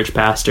megachurch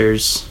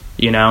pastors,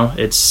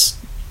 it's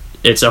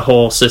a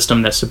whole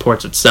system that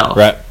supports itself.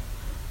 Right.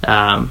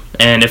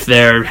 And if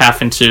they're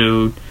having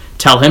to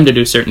tell him to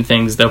do certain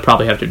things, they'll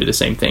probably have to do the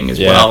same thing as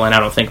well. And I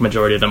don't think a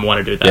majority of them want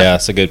to do that. Yeah,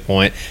 that's a good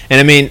point. And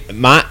I mean,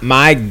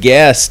 my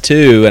guess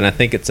too, and I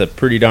think it's a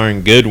pretty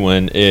darn good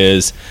one,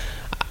 is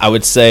I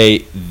would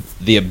say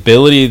the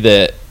ability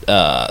that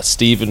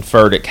Stephen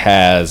Furtick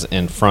has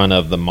in front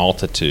of the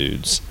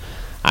multitudes.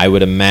 I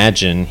would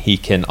imagine he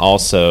can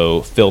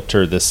also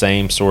filter the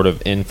same sort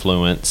of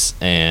influence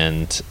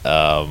and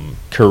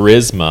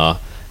charisma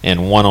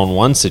in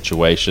one-on-one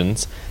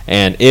situations.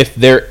 And if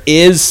there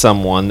is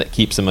someone that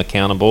keeps him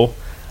accountable,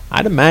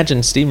 I'd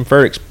imagine Stephen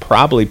Furtick's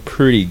probably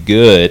pretty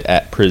good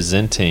at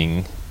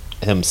presenting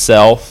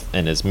himself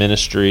and his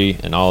ministry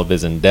and all of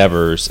his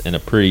endeavors in a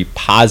pretty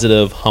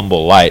positive,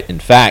 humble light. In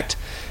fact,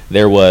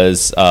 there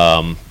was,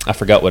 I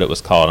forgot what it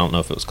was called. I don't know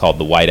if it was called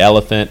The White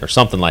Elephant or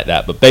something like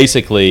that. But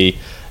basically,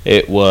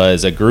 it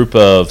was a group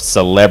of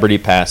celebrity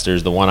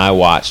pastors. The one I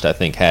watched, I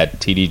think, had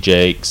T.D.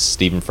 Jakes,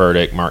 Stephen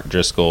Furtick, Mark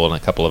Driscoll, and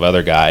a couple of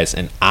other guys.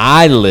 And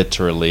I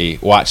literally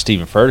watched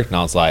Stephen Furtick, and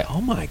I was like,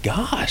 oh, my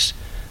gosh.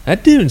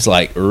 That dude's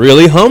like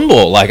really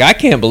humble. Like, I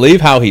can't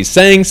believe how he's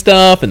saying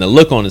stuff and the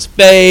look on his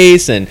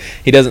face, and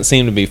he doesn't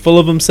seem to be full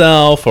of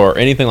himself or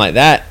anything like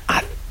that.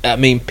 I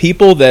mean,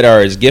 people that are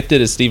as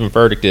gifted as Stephen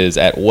Furtick is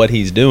at what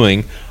he's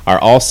doing are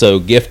also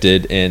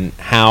gifted in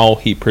how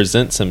he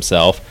presents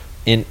himself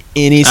in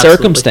any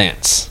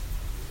circumstance.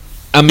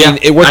 I mean,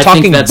 we're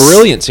talking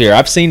brilliance here.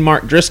 I've seen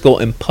Mark Driscoll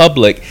in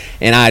public,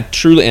 and I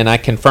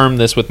confirmed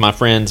this with my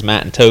friends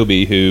Matt and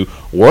Toby, who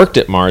worked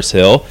at Mars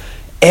Hill.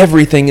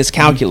 Everything is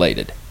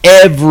calculated.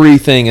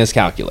 Everything is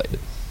calculated.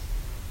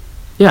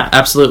 Yeah,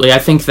 absolutely. I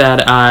think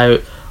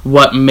that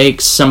what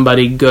makes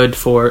somebody good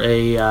for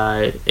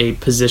a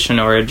position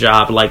or a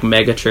job like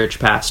megachurch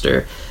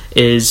pastor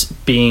is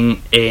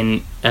being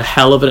a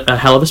hell of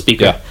a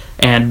speaker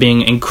and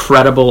being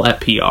incredible at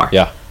PR.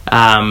 Yeah.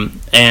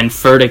 And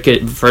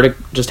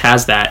Furtick just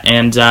has that.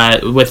 And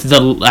with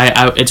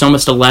it's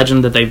almost a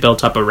legend that they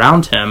built up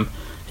around him.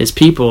 His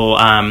people.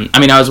 I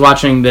was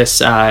watching this.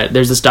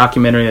 There's this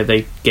documentary that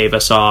they gave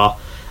us all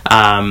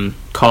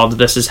called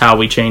 "This Is How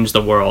We Change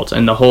the World,"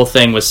 and the whole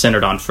thing was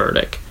centered on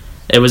Furtick.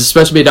 It was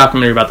supposed to be a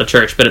documentary about the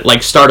church, but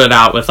it started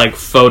out with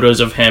photos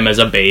of him as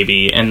a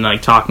baby and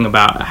talking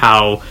about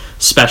how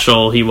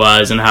special he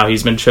was and how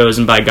he's been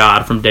chosen by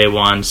God from day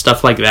one,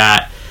 stuff like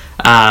that.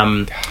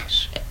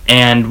 Gosh.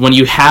 And when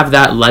you have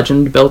that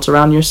legend built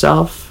around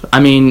yourself,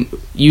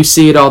 you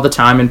see it all the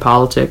time in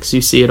politics.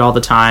 You see it all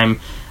the time.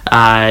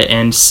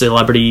 And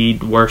celebrity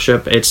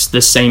worship, it's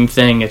the same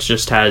thing. It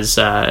just has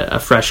a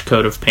fresh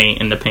coat of paint,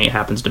 and the paint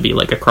happens to be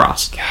like a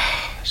cross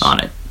on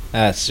it.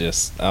 That's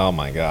just, oh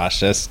my gosh,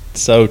 that's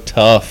so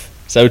tough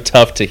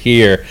to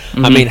hear.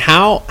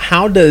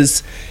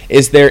 Mm-hmm.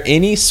 Is there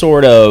any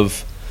sort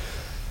of,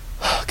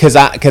 because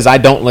I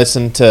don't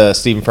listen to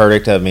Stephen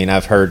Furtick.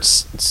 I've heard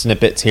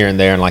snippets here and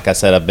there, and like I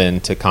said, I've been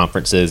to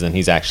conferences, and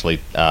he's actually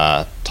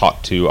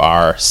talked to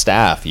our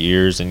staff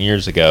years and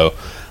years ago.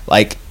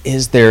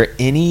 Is there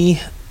any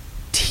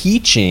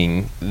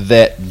teaching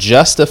that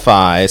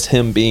justifies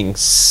him being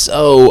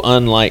so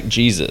unlike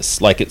Jesus?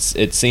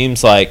 It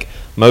seems like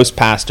most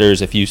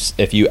pastors, if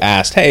you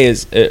asked, hey,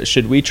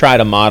 should we try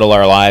to model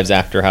our lives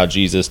after how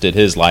Jesus did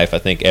his life? I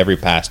think every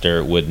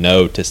pastor would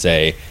know to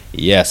say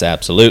yes,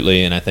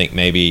 absolutely, and I think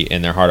maybe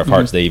in their heart of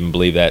hearts they even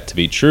believe that to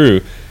be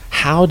true.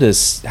 How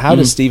does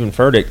Stephen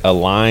Furtick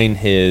align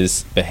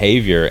his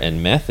behavior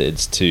and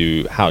methods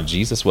to how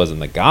Jesus was in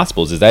the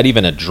Gospels? Is that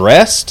even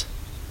addressed?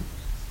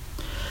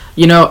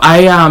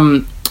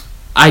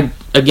 I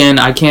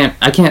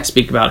can't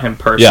speak about him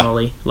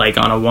personally,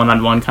 on a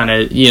one-on-one kind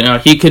of,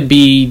 he could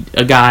be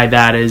a guy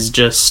that is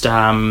just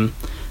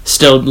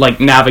still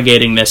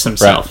navigating this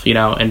himself, right.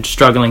 And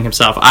struggling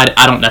himself.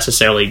 I don't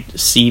necessarily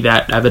see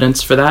that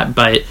evidence for that,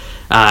 but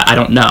I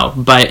don't know.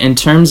 But in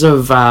terms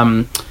of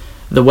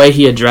the way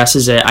he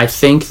addresses it, I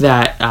think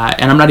that,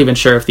 and I'm not even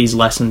sure if these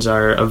lessons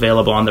are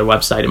available on their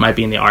website. It might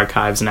be in the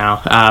archives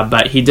now.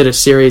 But he did a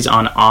series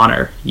on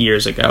honor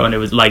years ago, and it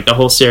was the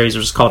whole series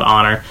was called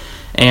Honor.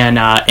 And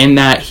in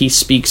that, he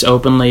speaks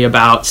openly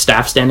about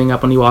staff standing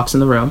up when he walks in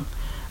the room.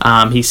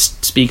 He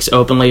speaks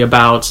openly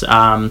about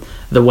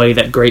the way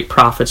that great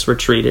prophets were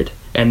treated,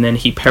 and then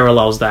he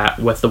parallels that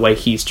with the way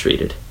he's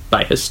treated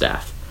by his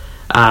staff.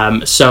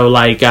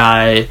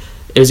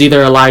 It was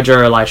either Elijah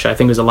or Elisha. I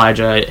think it was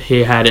Elijah.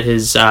 He had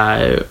his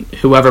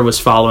whoever was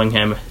following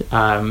him.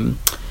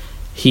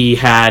 He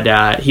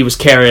was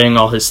carrying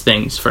all his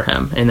things for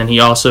him, and then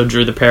he also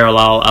drew the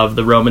parallel of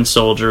the Roman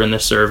soldier and the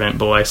servant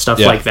boy, stuff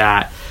like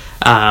that,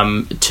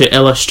 to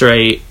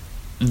illustrate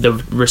the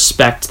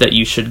respect that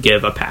you should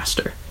give a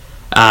pastor.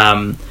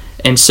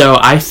 And so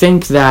I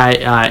think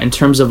that in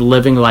terms of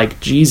living like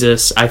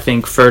Jesus, I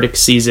think Furtick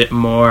sees it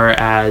more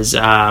as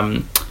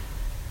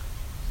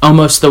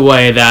almost the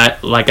way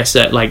that, like I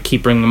said,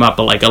 keep bringing them up,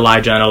 but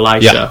Elijah and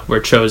Elisha were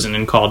chosen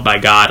and called by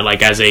God,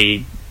 as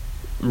a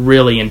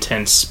really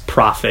intense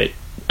prophet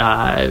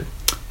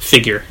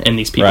figure in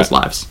these people's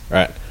lives.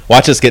 Right.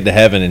 Watch us get to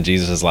heaven, and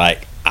Jesus is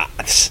like,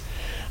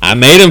 I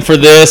made him for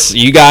this.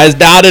 You guys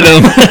doubted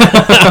him.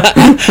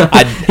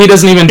 He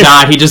doesn't even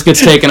die. He just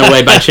gets taken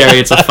away by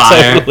chariots of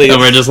fire. Totally. And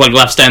we're just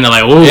left standing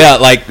there ooh. Yeah,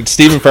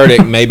 Stephen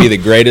Furtick may be the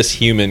greatest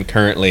human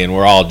currently, and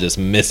we're all just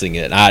missing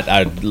it.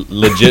 I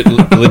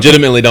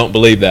legitimately don't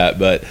believe that.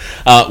 But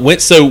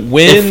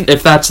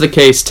if that's the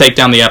case, take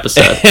down the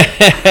episode.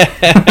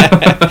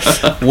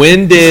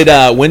 When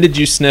did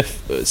you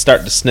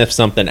start to sniff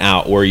something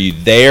out? Were you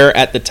there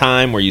at the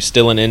time? Were you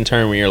still an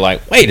intern when you're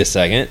like, wait a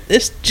second,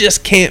 this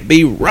just can't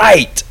be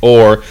right,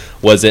 or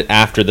was it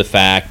after the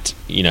fact,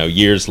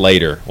 years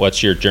later?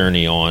 What's your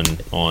journey on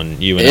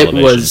you and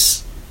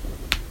Elevation?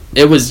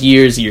 It was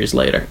years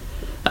later.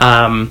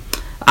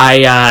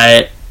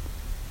 I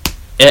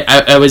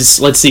was,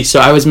 let's see, so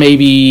I was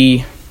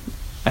maybe,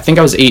 I think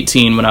I was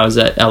 18 when I was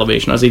at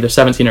Elevation. I was either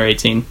 17 or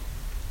 18.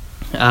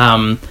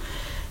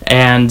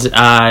 And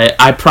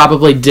I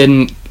probably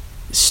didn't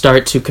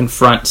start to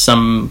confront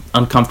some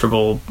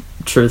uncomfortable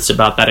truths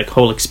about that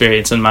whole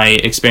experience and my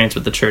experience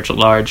with the church at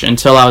large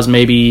until I was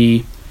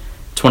maybe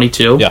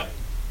 22,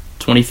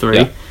 23.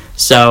 Yeah.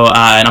 So,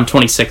 and I'm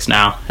 26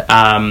 now.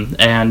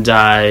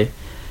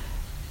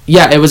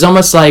 It was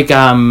almost like,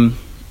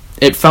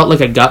 it felt like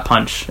a gut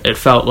punch. It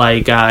felt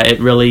like it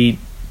really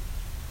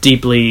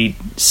deeply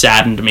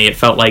saddened me. It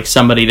felt like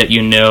somebody that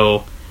you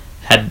knew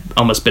had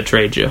almost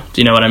betrayed you.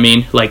 Do you know what I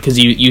mean? Like, because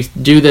you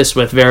do this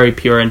with very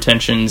pure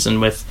intentions and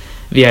with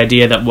the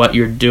idea that what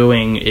you're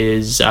doing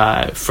is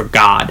for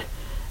God,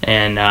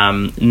 and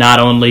not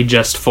only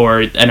just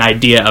for an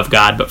idea of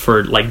God, but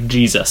for, like,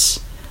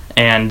 Jesus.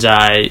 And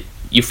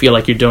you feel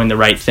like you're doing the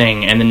right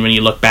thing, and then when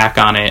you look back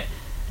on it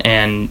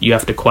and you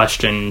have to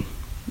question,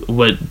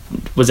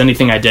 was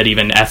anything I did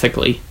even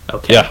ethically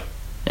okay? Yeah.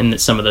 In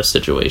some of those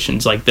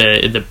situations, like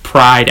the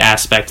pride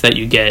aspect that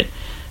you get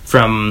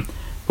from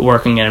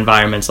working in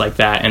environments like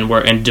that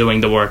and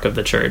doing the work of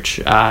the church,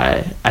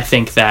 I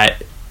think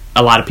that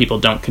a lot of people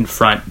don't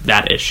confront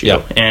that issue.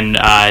 Yep. And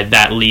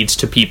that leads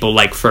to people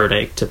like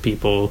Furtick, to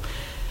people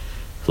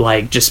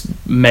like just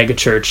mega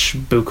church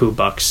buku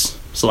bucks,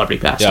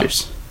 celebrity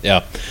pastors.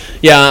 Yeah.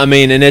 I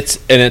mean, and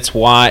it's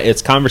why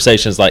it's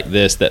conversations like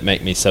this that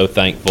make me so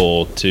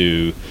thankful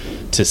to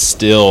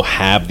still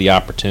have the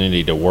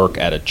opportunity to work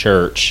at a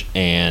church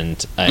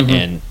and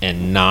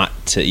not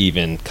to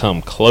even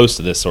come close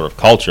to this sort of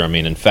culture. I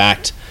mean, in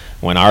fact,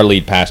 when our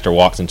lead pastor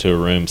walks into a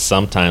room,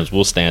 sometimes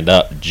we'll stand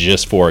up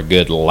just for a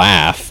good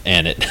laugh,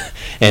 and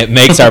it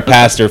makes our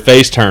pastor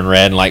face turn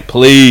red and like,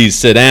 please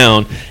sit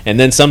down. And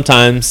then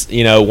sometimes,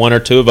 one or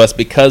two of us,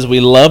 because we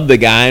love the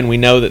guy and we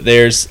know that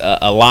there's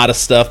a lot of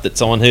stuff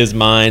that's on his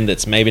mind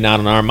that's maybe not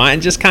on our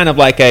mind, just kind of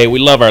like, hey, we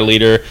love our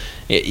leader.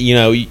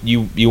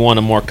 You want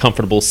a more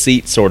comfortable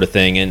seat sort of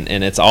thing,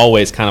 and it's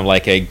always kind of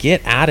like a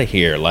get out of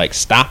here, like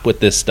stop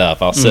with this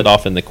stuff. I'll sit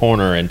off in the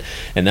corner and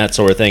that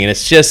sort of thing. And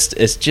it's just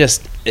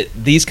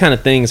these kind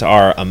of things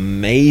are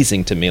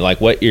amazing to me,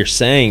 like what you're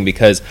saying,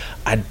 because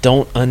I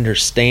don't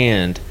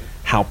understand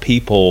how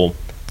people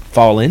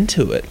fall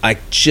into it.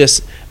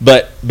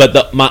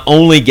 My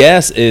only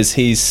guess is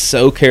he's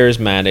so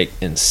charismatic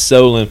and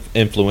so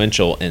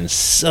influential and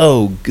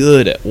so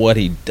good at what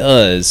he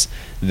does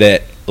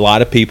that a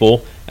lot of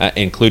people,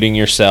 including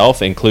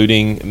yourself,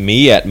 including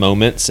me at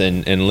moments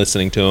and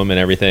listening to him and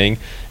everything,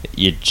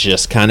 you're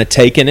just kind of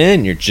taken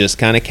in. You're just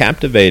kind of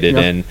captivated.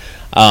 Yep. And,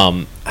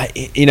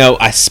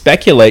 I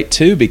speculate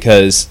too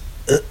because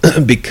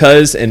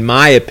in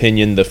my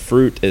opinion, the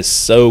fruit is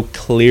so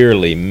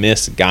clearly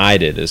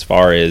misguided as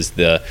far as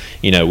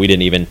we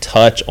didn't even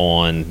touch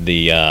on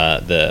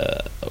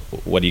the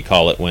what do you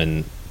call it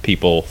when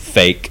people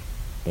fake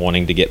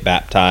wanting to get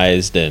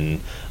baptized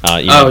and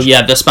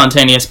the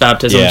spontaneous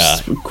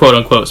baptism, quote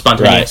unquote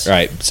spontaneous.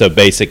 Right. So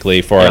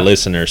basically, for our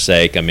listeners'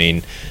 sake, I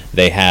mean,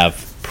 they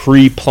have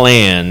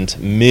pre-planned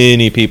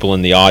many people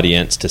in the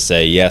audience to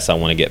say, yes, I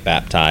want to get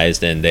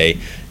baptized, and they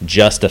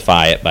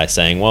justify it by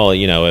saying, well,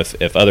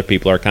 if other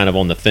people are kind of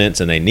on the fence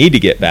and they need to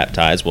get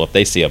baptized, well, if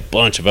they see a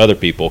bunch of other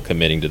people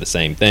committing to the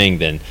same thing,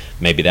 then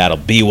maybe that'll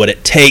be what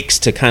it takes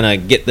to kind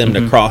of get them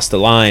to cross the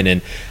line.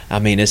 And I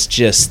mean, it's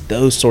just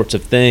those sorts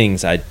of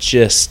things. It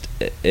just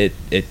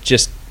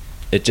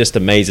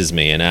amazes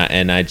me,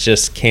 and I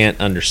just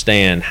can't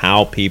understand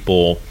how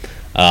people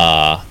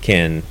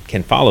can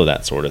follow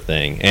that sort of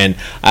thing. And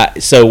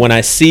so when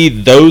I see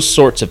those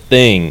sorts of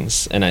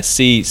things and I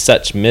see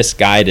such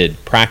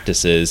misguided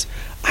practices,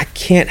 I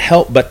can't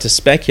help but to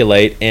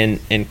speculate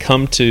and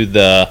come to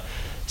the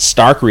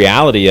stark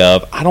reality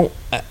of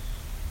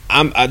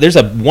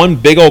there's one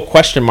big old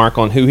question mark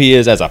on who he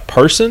is as a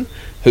person,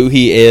 who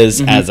he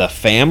is as a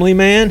family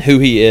man, who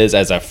he is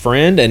as a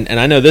friend. And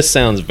I know this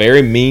sounds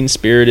very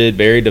mean-spirited,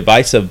 very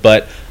divisive,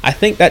 but I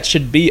think that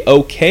should be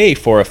okay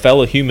for a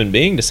fellow human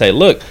being to say,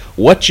 look,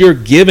 what you're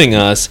giving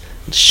us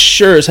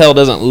sure as hell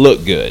doesn't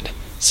look good.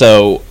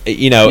 So,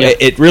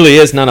 it really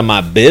is none of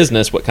my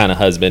business what kind of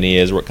husband he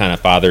is, what kind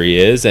of father he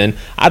is. And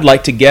I'd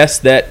like to guess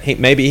that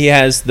maybe he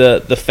has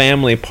the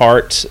family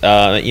part.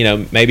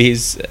 Maybe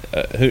he's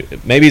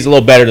a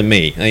little better than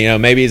me.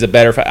 Maybe he's a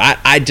better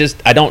I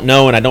don't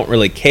know, and I don't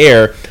really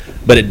care.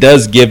 But it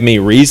does give me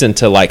reason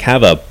to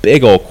have a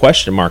big old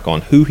question mark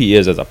on who he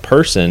is as a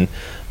person,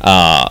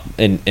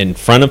 in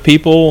front of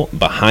people,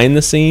 behind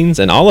the scenes,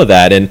 and all of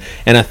that. And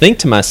I think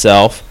to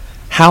myself,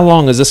 how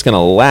long is this going to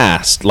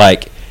last?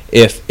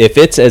 If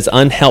it's as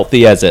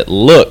unhealthy as it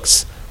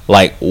looks,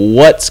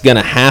 what's going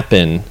to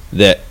happen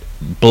that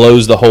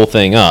blows the whole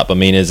thing up? I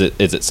mean, is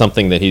it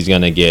something that he's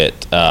going to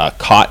get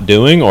caught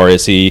doing, or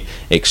is he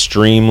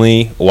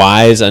extremely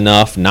wise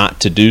enough not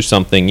to do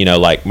something,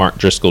 like Mark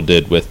Driscoll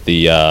did with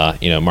the,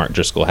 Mark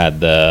Driscoll had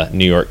the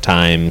New York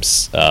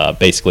Times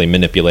basically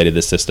manipulated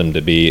the system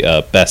to be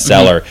a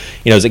bestseller.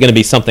 Is it going to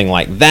be something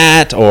like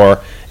that,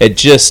 or it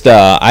just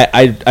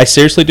I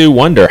seriously do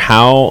wonder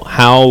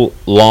how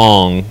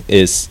long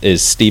is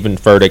Stephen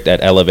Furtick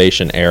at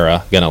Elevation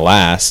era going to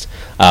last?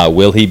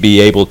 Will he be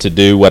able to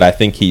do what I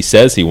think he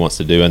says he wants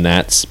to do, and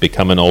that's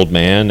become an old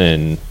man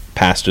and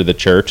pastor the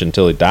church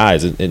until he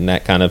dies? Isn't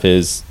that kind of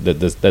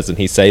doesn't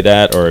he say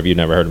that, or have you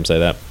never heard him say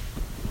that?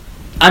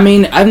 I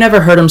mean, I've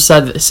never heard him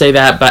say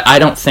that, but I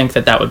don't think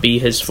that would be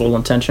his full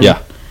intention.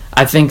 Yeah.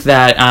 I think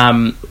that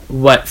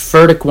what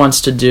Furtick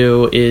wants to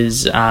do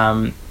is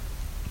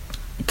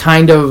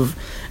kind of,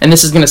 and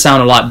this is going to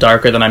sound a lot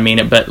darker than I mean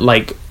it, but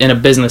like in a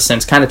business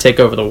sense, kind of take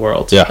over the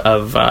world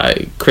of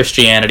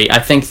Christianity. I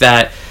think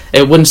that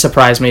it wouldn't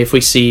surprise me if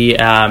we see,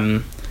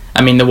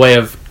 the way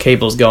of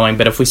cable's going,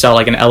 but if we saw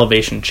like an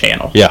Elevation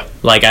channel. Yeah.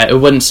 Like, it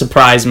wouldn't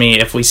surprise me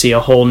if we see a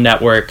whole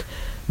network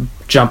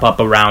jump up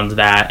around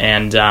that.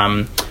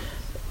 And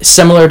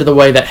similar to the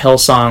way that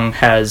Hillsong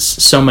has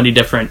so many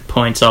different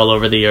points all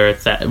over the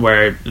earth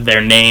where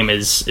their name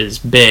is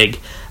big,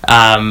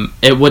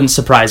 it wouldn't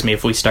surprise me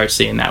if we start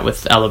seeing that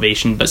with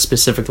Elevation, but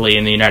specifically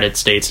in the United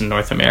States and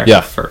North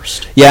America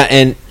first. Yeah,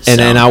 and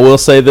I will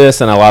say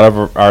this, and a lot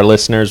of our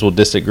listeners will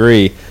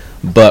disagree,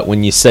 but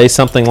when you say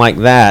something like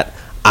that,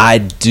 I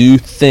do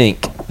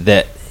think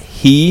that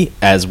he,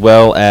 as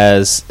well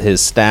as his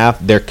staff,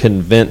 they're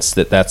convinced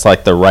that that's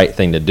like the right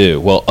thing to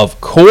do. Well,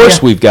 of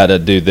course we've got to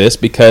do this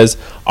because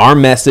our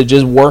message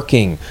is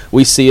working.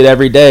 We see it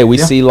every day. We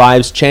see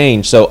lives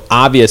change. So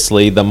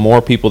obviously, the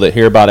more people that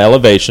hear about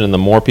Elevation and the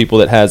more people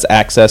that has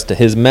access to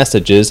his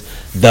messages,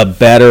 the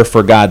better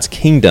for God's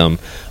kingdom.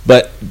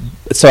 But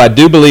so I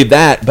do believe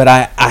that, but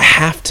I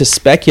have to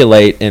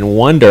speculate and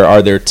wonder,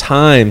 are there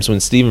times when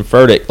Stephen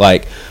Furtick,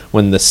 like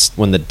when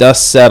the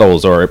dust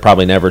settles, or it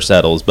probably never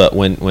settles, but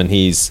when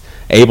he's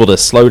able to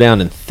slow down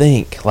and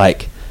think,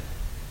 like,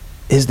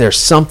 is there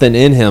something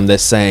in him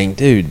that's saying,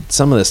 dude,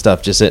 some of this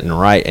stuff just isn't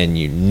right, and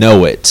you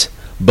know it.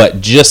 But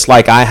just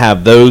like I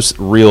have those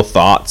real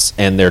thoughts,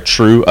 and they're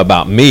true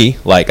about me,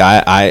 like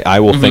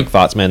I will think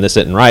thoughts, man, this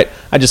isn't right.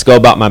 I just go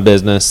about my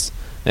business.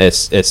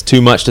 It's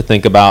too much to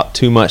think about,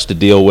 too much to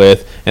deal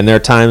with, and there are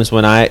times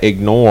when I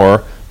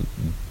ignore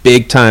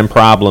big-time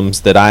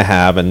problems that I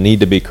have and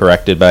need to be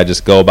corrected, but I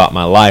just go about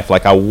my life.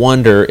 Like, I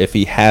wonder if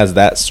he has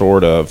that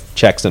sort of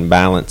checks and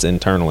balance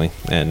internally,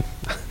 and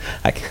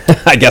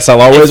I guess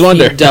I'll always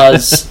wonder.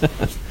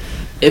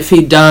 If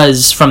he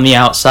does, from the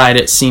outside,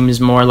 it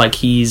seems more like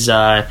he's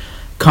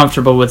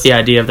comfortable with the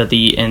idea that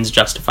the ends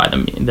justify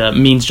the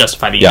means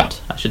justify the end,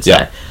 I should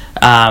say.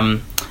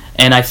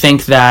 And I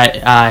think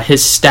that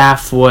his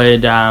staff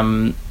would,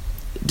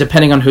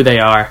 depending on who they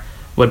are,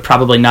 would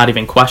probably not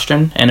even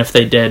question, and if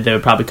they did, they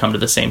would probably come to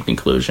the same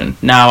conclusion.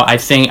 Now, I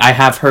think I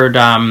have heard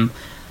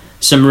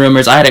some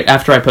rumors.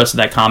 After I posted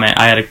that comment,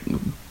 I had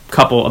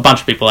a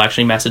bunch of people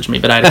actually messaged me,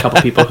 but I had a couple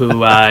people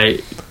who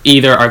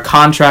either are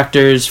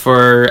contractors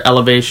for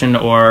Elevation,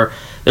 or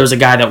there was a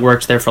guy that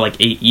worked there for like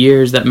 8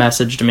 years that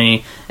messaged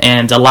me,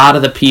 and a lot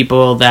of the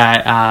people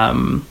that,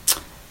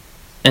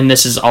 and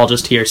this is all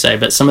just hearsay,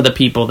 but some of the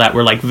people that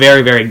were like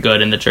very, very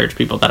good in the church,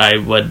 people that I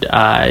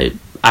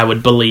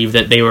would believe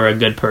that they were a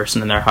good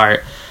person in their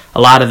heart,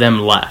 a lot of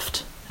them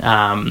left.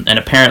 And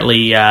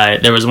apparently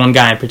there was one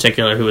guy in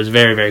particular who was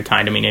very, very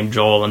kind to me named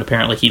Joel, and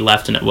apparently he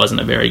left and it wasn't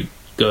a very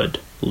good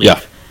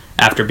leave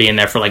after being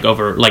there for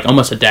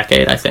almost a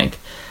decade, I think.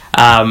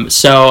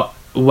 So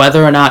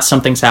whether or not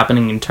something's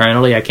happening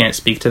internally, I can't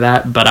speak to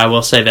that, but I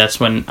will say this,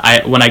 when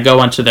I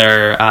go onto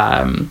their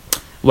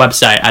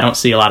website, I don't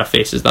see a lot of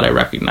faces that I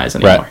recognize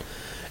anymore.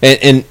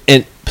 Right.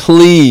 And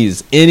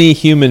please, any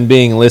human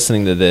being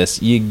listening to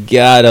this, you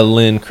gotta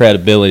lend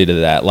credibility to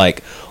that.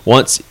 Like,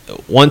 once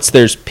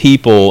there's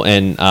people,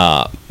 and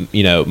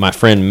my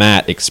friend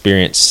Matt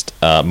experienced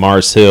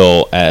Mars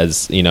Hill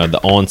as the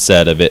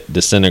onset of it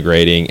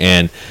disintegrating,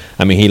 and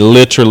I mean, he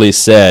literally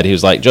said, he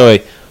was like,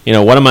 Joey,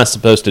 what am I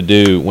supposed to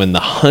do when the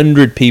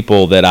 100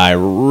 people that I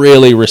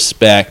really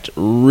respect,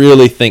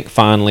 really think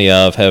fondly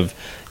of, have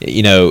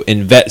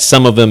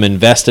some of them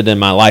invested in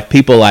my life,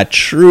 people I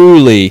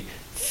truly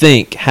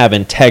think have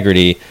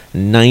integrity,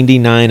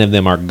 99 of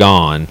them are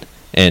gone,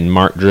 and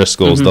Mark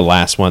Driscoll's the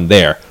last one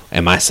there.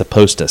 Am I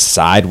supposed to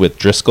side with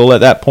Driscoll at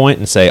that point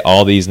and say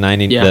all these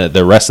 90,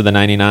 the rest of the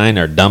 99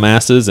 are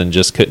dumbasses and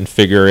just couldn't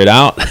figure it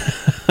out?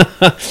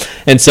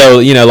 And so,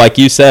 like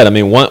you said, I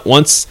mean,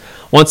 once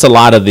a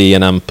lot of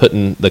and I'm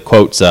putting the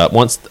quotes up,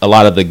 once a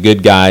lot of the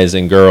good guys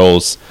and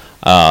girls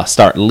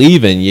start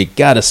leaving, you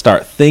got to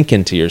start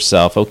thinking to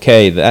yourself,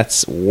 okay,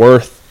 that's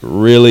worth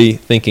really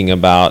thinking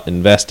about,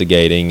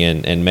 investigating,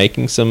 and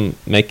making some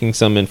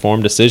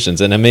informed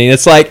decisions. And I mean,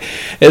 it's like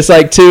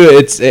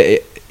too,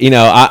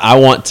 I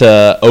want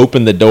to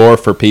open the door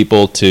for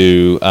people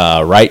to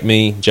write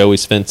me,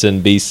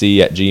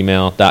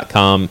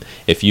 joeysvenssonbc@gmail.com,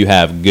 if you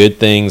have good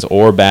things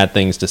or bad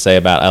things to say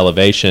about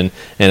Elevation.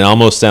 And it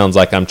almost sounds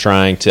like I'm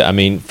trying to, I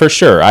mean, for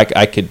sure,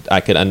 I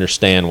could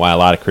understand why a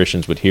lot of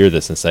Christians would hear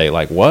this and say,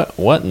 like,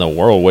 what in the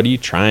world? What are you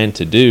trying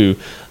to do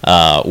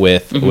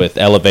with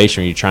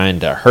Elevation? Are you trying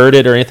to hurt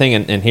it or anything?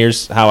 And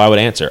here's how I would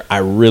answer. I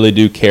really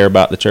do care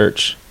about the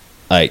church.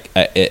 Like,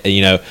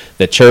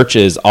 the church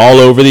is all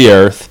over the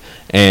earth,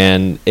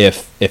 and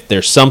if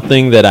there's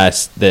something that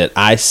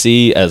I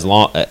see as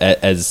well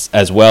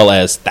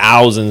as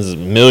thousands,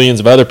 millions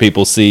of other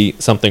people see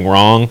something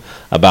wrong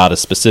about a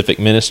specific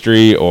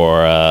ministry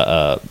or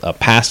a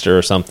pastor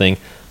or something,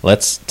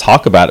 let's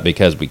talk about it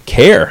because we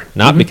care,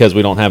 not because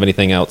we don't have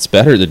anything else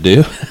better to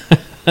do.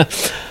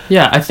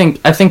 Yeah, I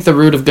think the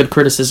root of good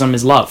criticism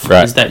is love.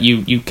 Right. Is that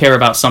you care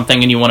about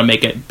something and you want to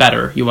make it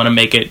better. You want to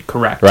make it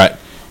correct. Right.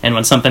 And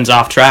when something's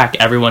off track,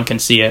 everyone can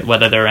see it,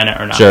 whether they're in it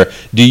or not. Sure.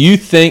 Do you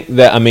think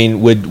that, I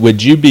mean,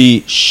 would you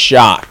be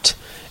shocked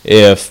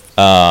if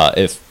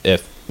this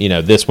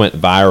went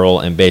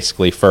viral and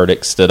basically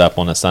Furtick stood up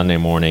on a Sunday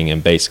morning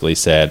and basically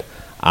said,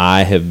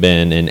 I have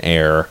been in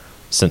error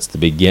since the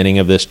beginning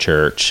of this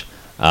church.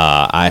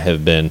 I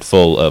have been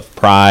full of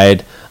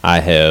pride.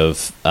 I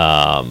have,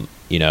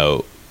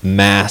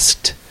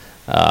 masked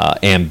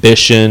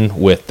ambition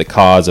with the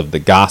cause of the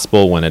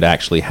gospel when it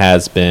actually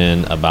has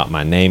been about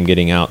my name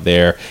getting out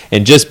there,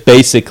 and just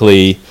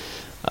basically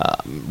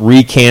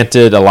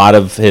recanted a lot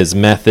of his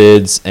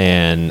methods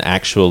and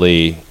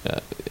actually,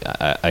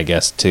 I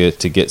guess, to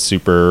get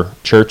super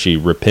churchy,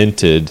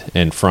 repented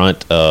in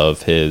front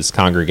of his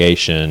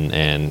congregation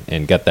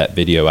and got that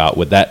video out.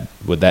 Would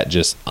that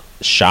just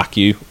shock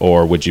you,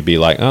 or would you be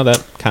like, oh,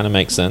 that kind of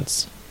makes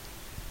sense?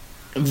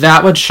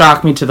 That would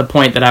shock me to the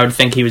point that I would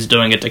think he was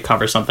doing it to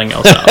cover something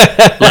else up.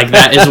 Like,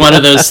 that is one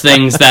of those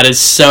things that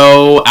is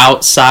so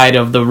outside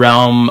of the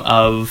realm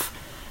of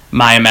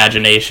my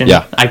imagination.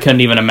 Yeah. I couldn't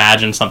even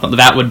imagine something.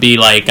 That would be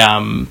like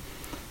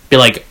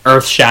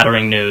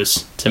earth-shattering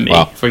news to me,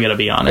 if we're going to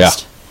be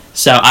honest. Yeah.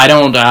 So I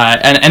don't,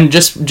 and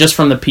just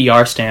from the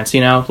PR stance,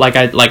 like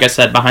I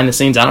said, behind the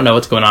scenes, I don't know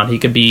what's going on. He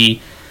could be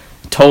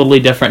totally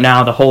different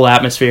now. The whole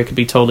atmosphere could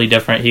be totally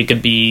different. He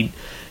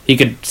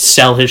could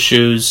sell his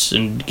shoes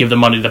and give the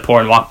money to the poor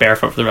and walk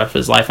barefoot for the rest of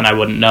his life, and I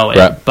wouldn't know it.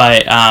 Right.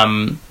 But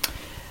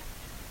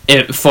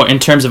in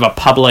terms of a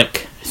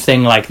public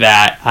thing like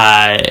that,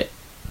 I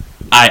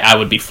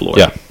would be floored.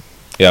 Yeah.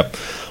 Yep.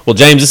 Well,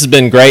 James, this has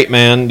been great,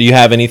 man. Do you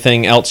have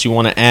anything else you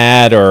want to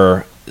add,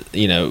 or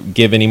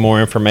give any more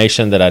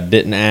information that I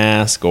didn't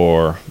ask,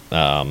 or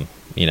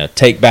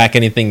take back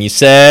anything you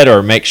said,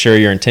 or make sure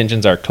your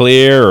intentions are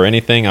clear, or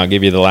anything? I'll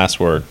give you the last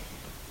word.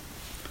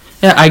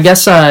 Yeah, I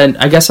guess I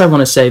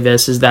want to say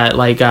this, is that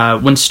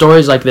when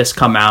stories like this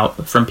come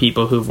out from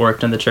people who've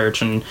worked in the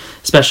church, and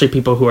especially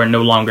people who are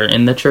no longer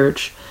in the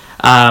church,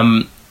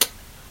 9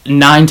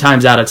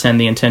 times out of 10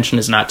 the intention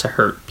is not to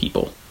hurt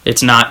people.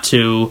 It's not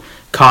to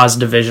cause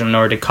division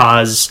or to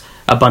cause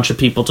a bunch of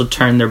people to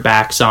turn their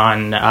backs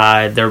on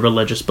their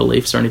religious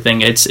beliefs or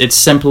anything. It's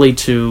simply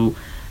to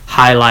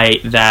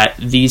highlight that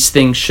these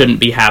things shouldn't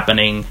be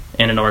happening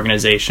in an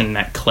organization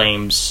that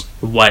claims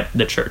what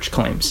the church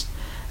claims.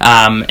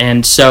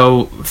 And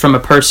so, from a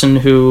person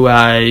who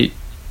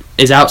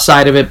is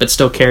outside of it but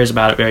still cares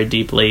about it very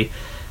deeply,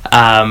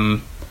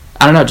 I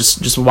don't know,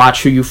 just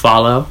watch who you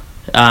follow,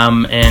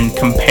 and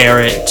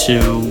compare it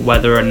to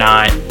whether or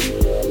not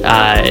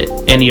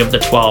any of the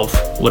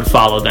 12 would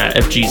follow that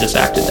if Jesus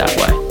acted that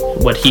way.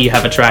 Would he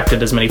have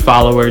attracted as many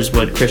followers?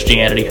 Would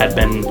Christianity have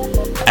been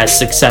as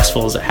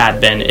successful as it had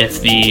been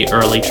if the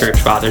early church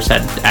fathers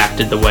had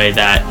acted the way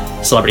that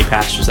celebrity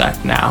pastors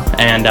act now?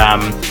 And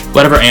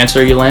whatever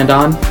answer you land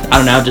on, I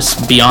don't know,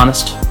 just be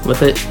honest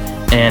with it,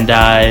 and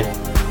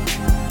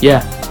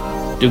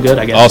do good,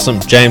 I guess. Awesome.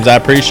 James, I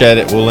appreciate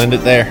it. We'll end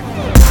it there.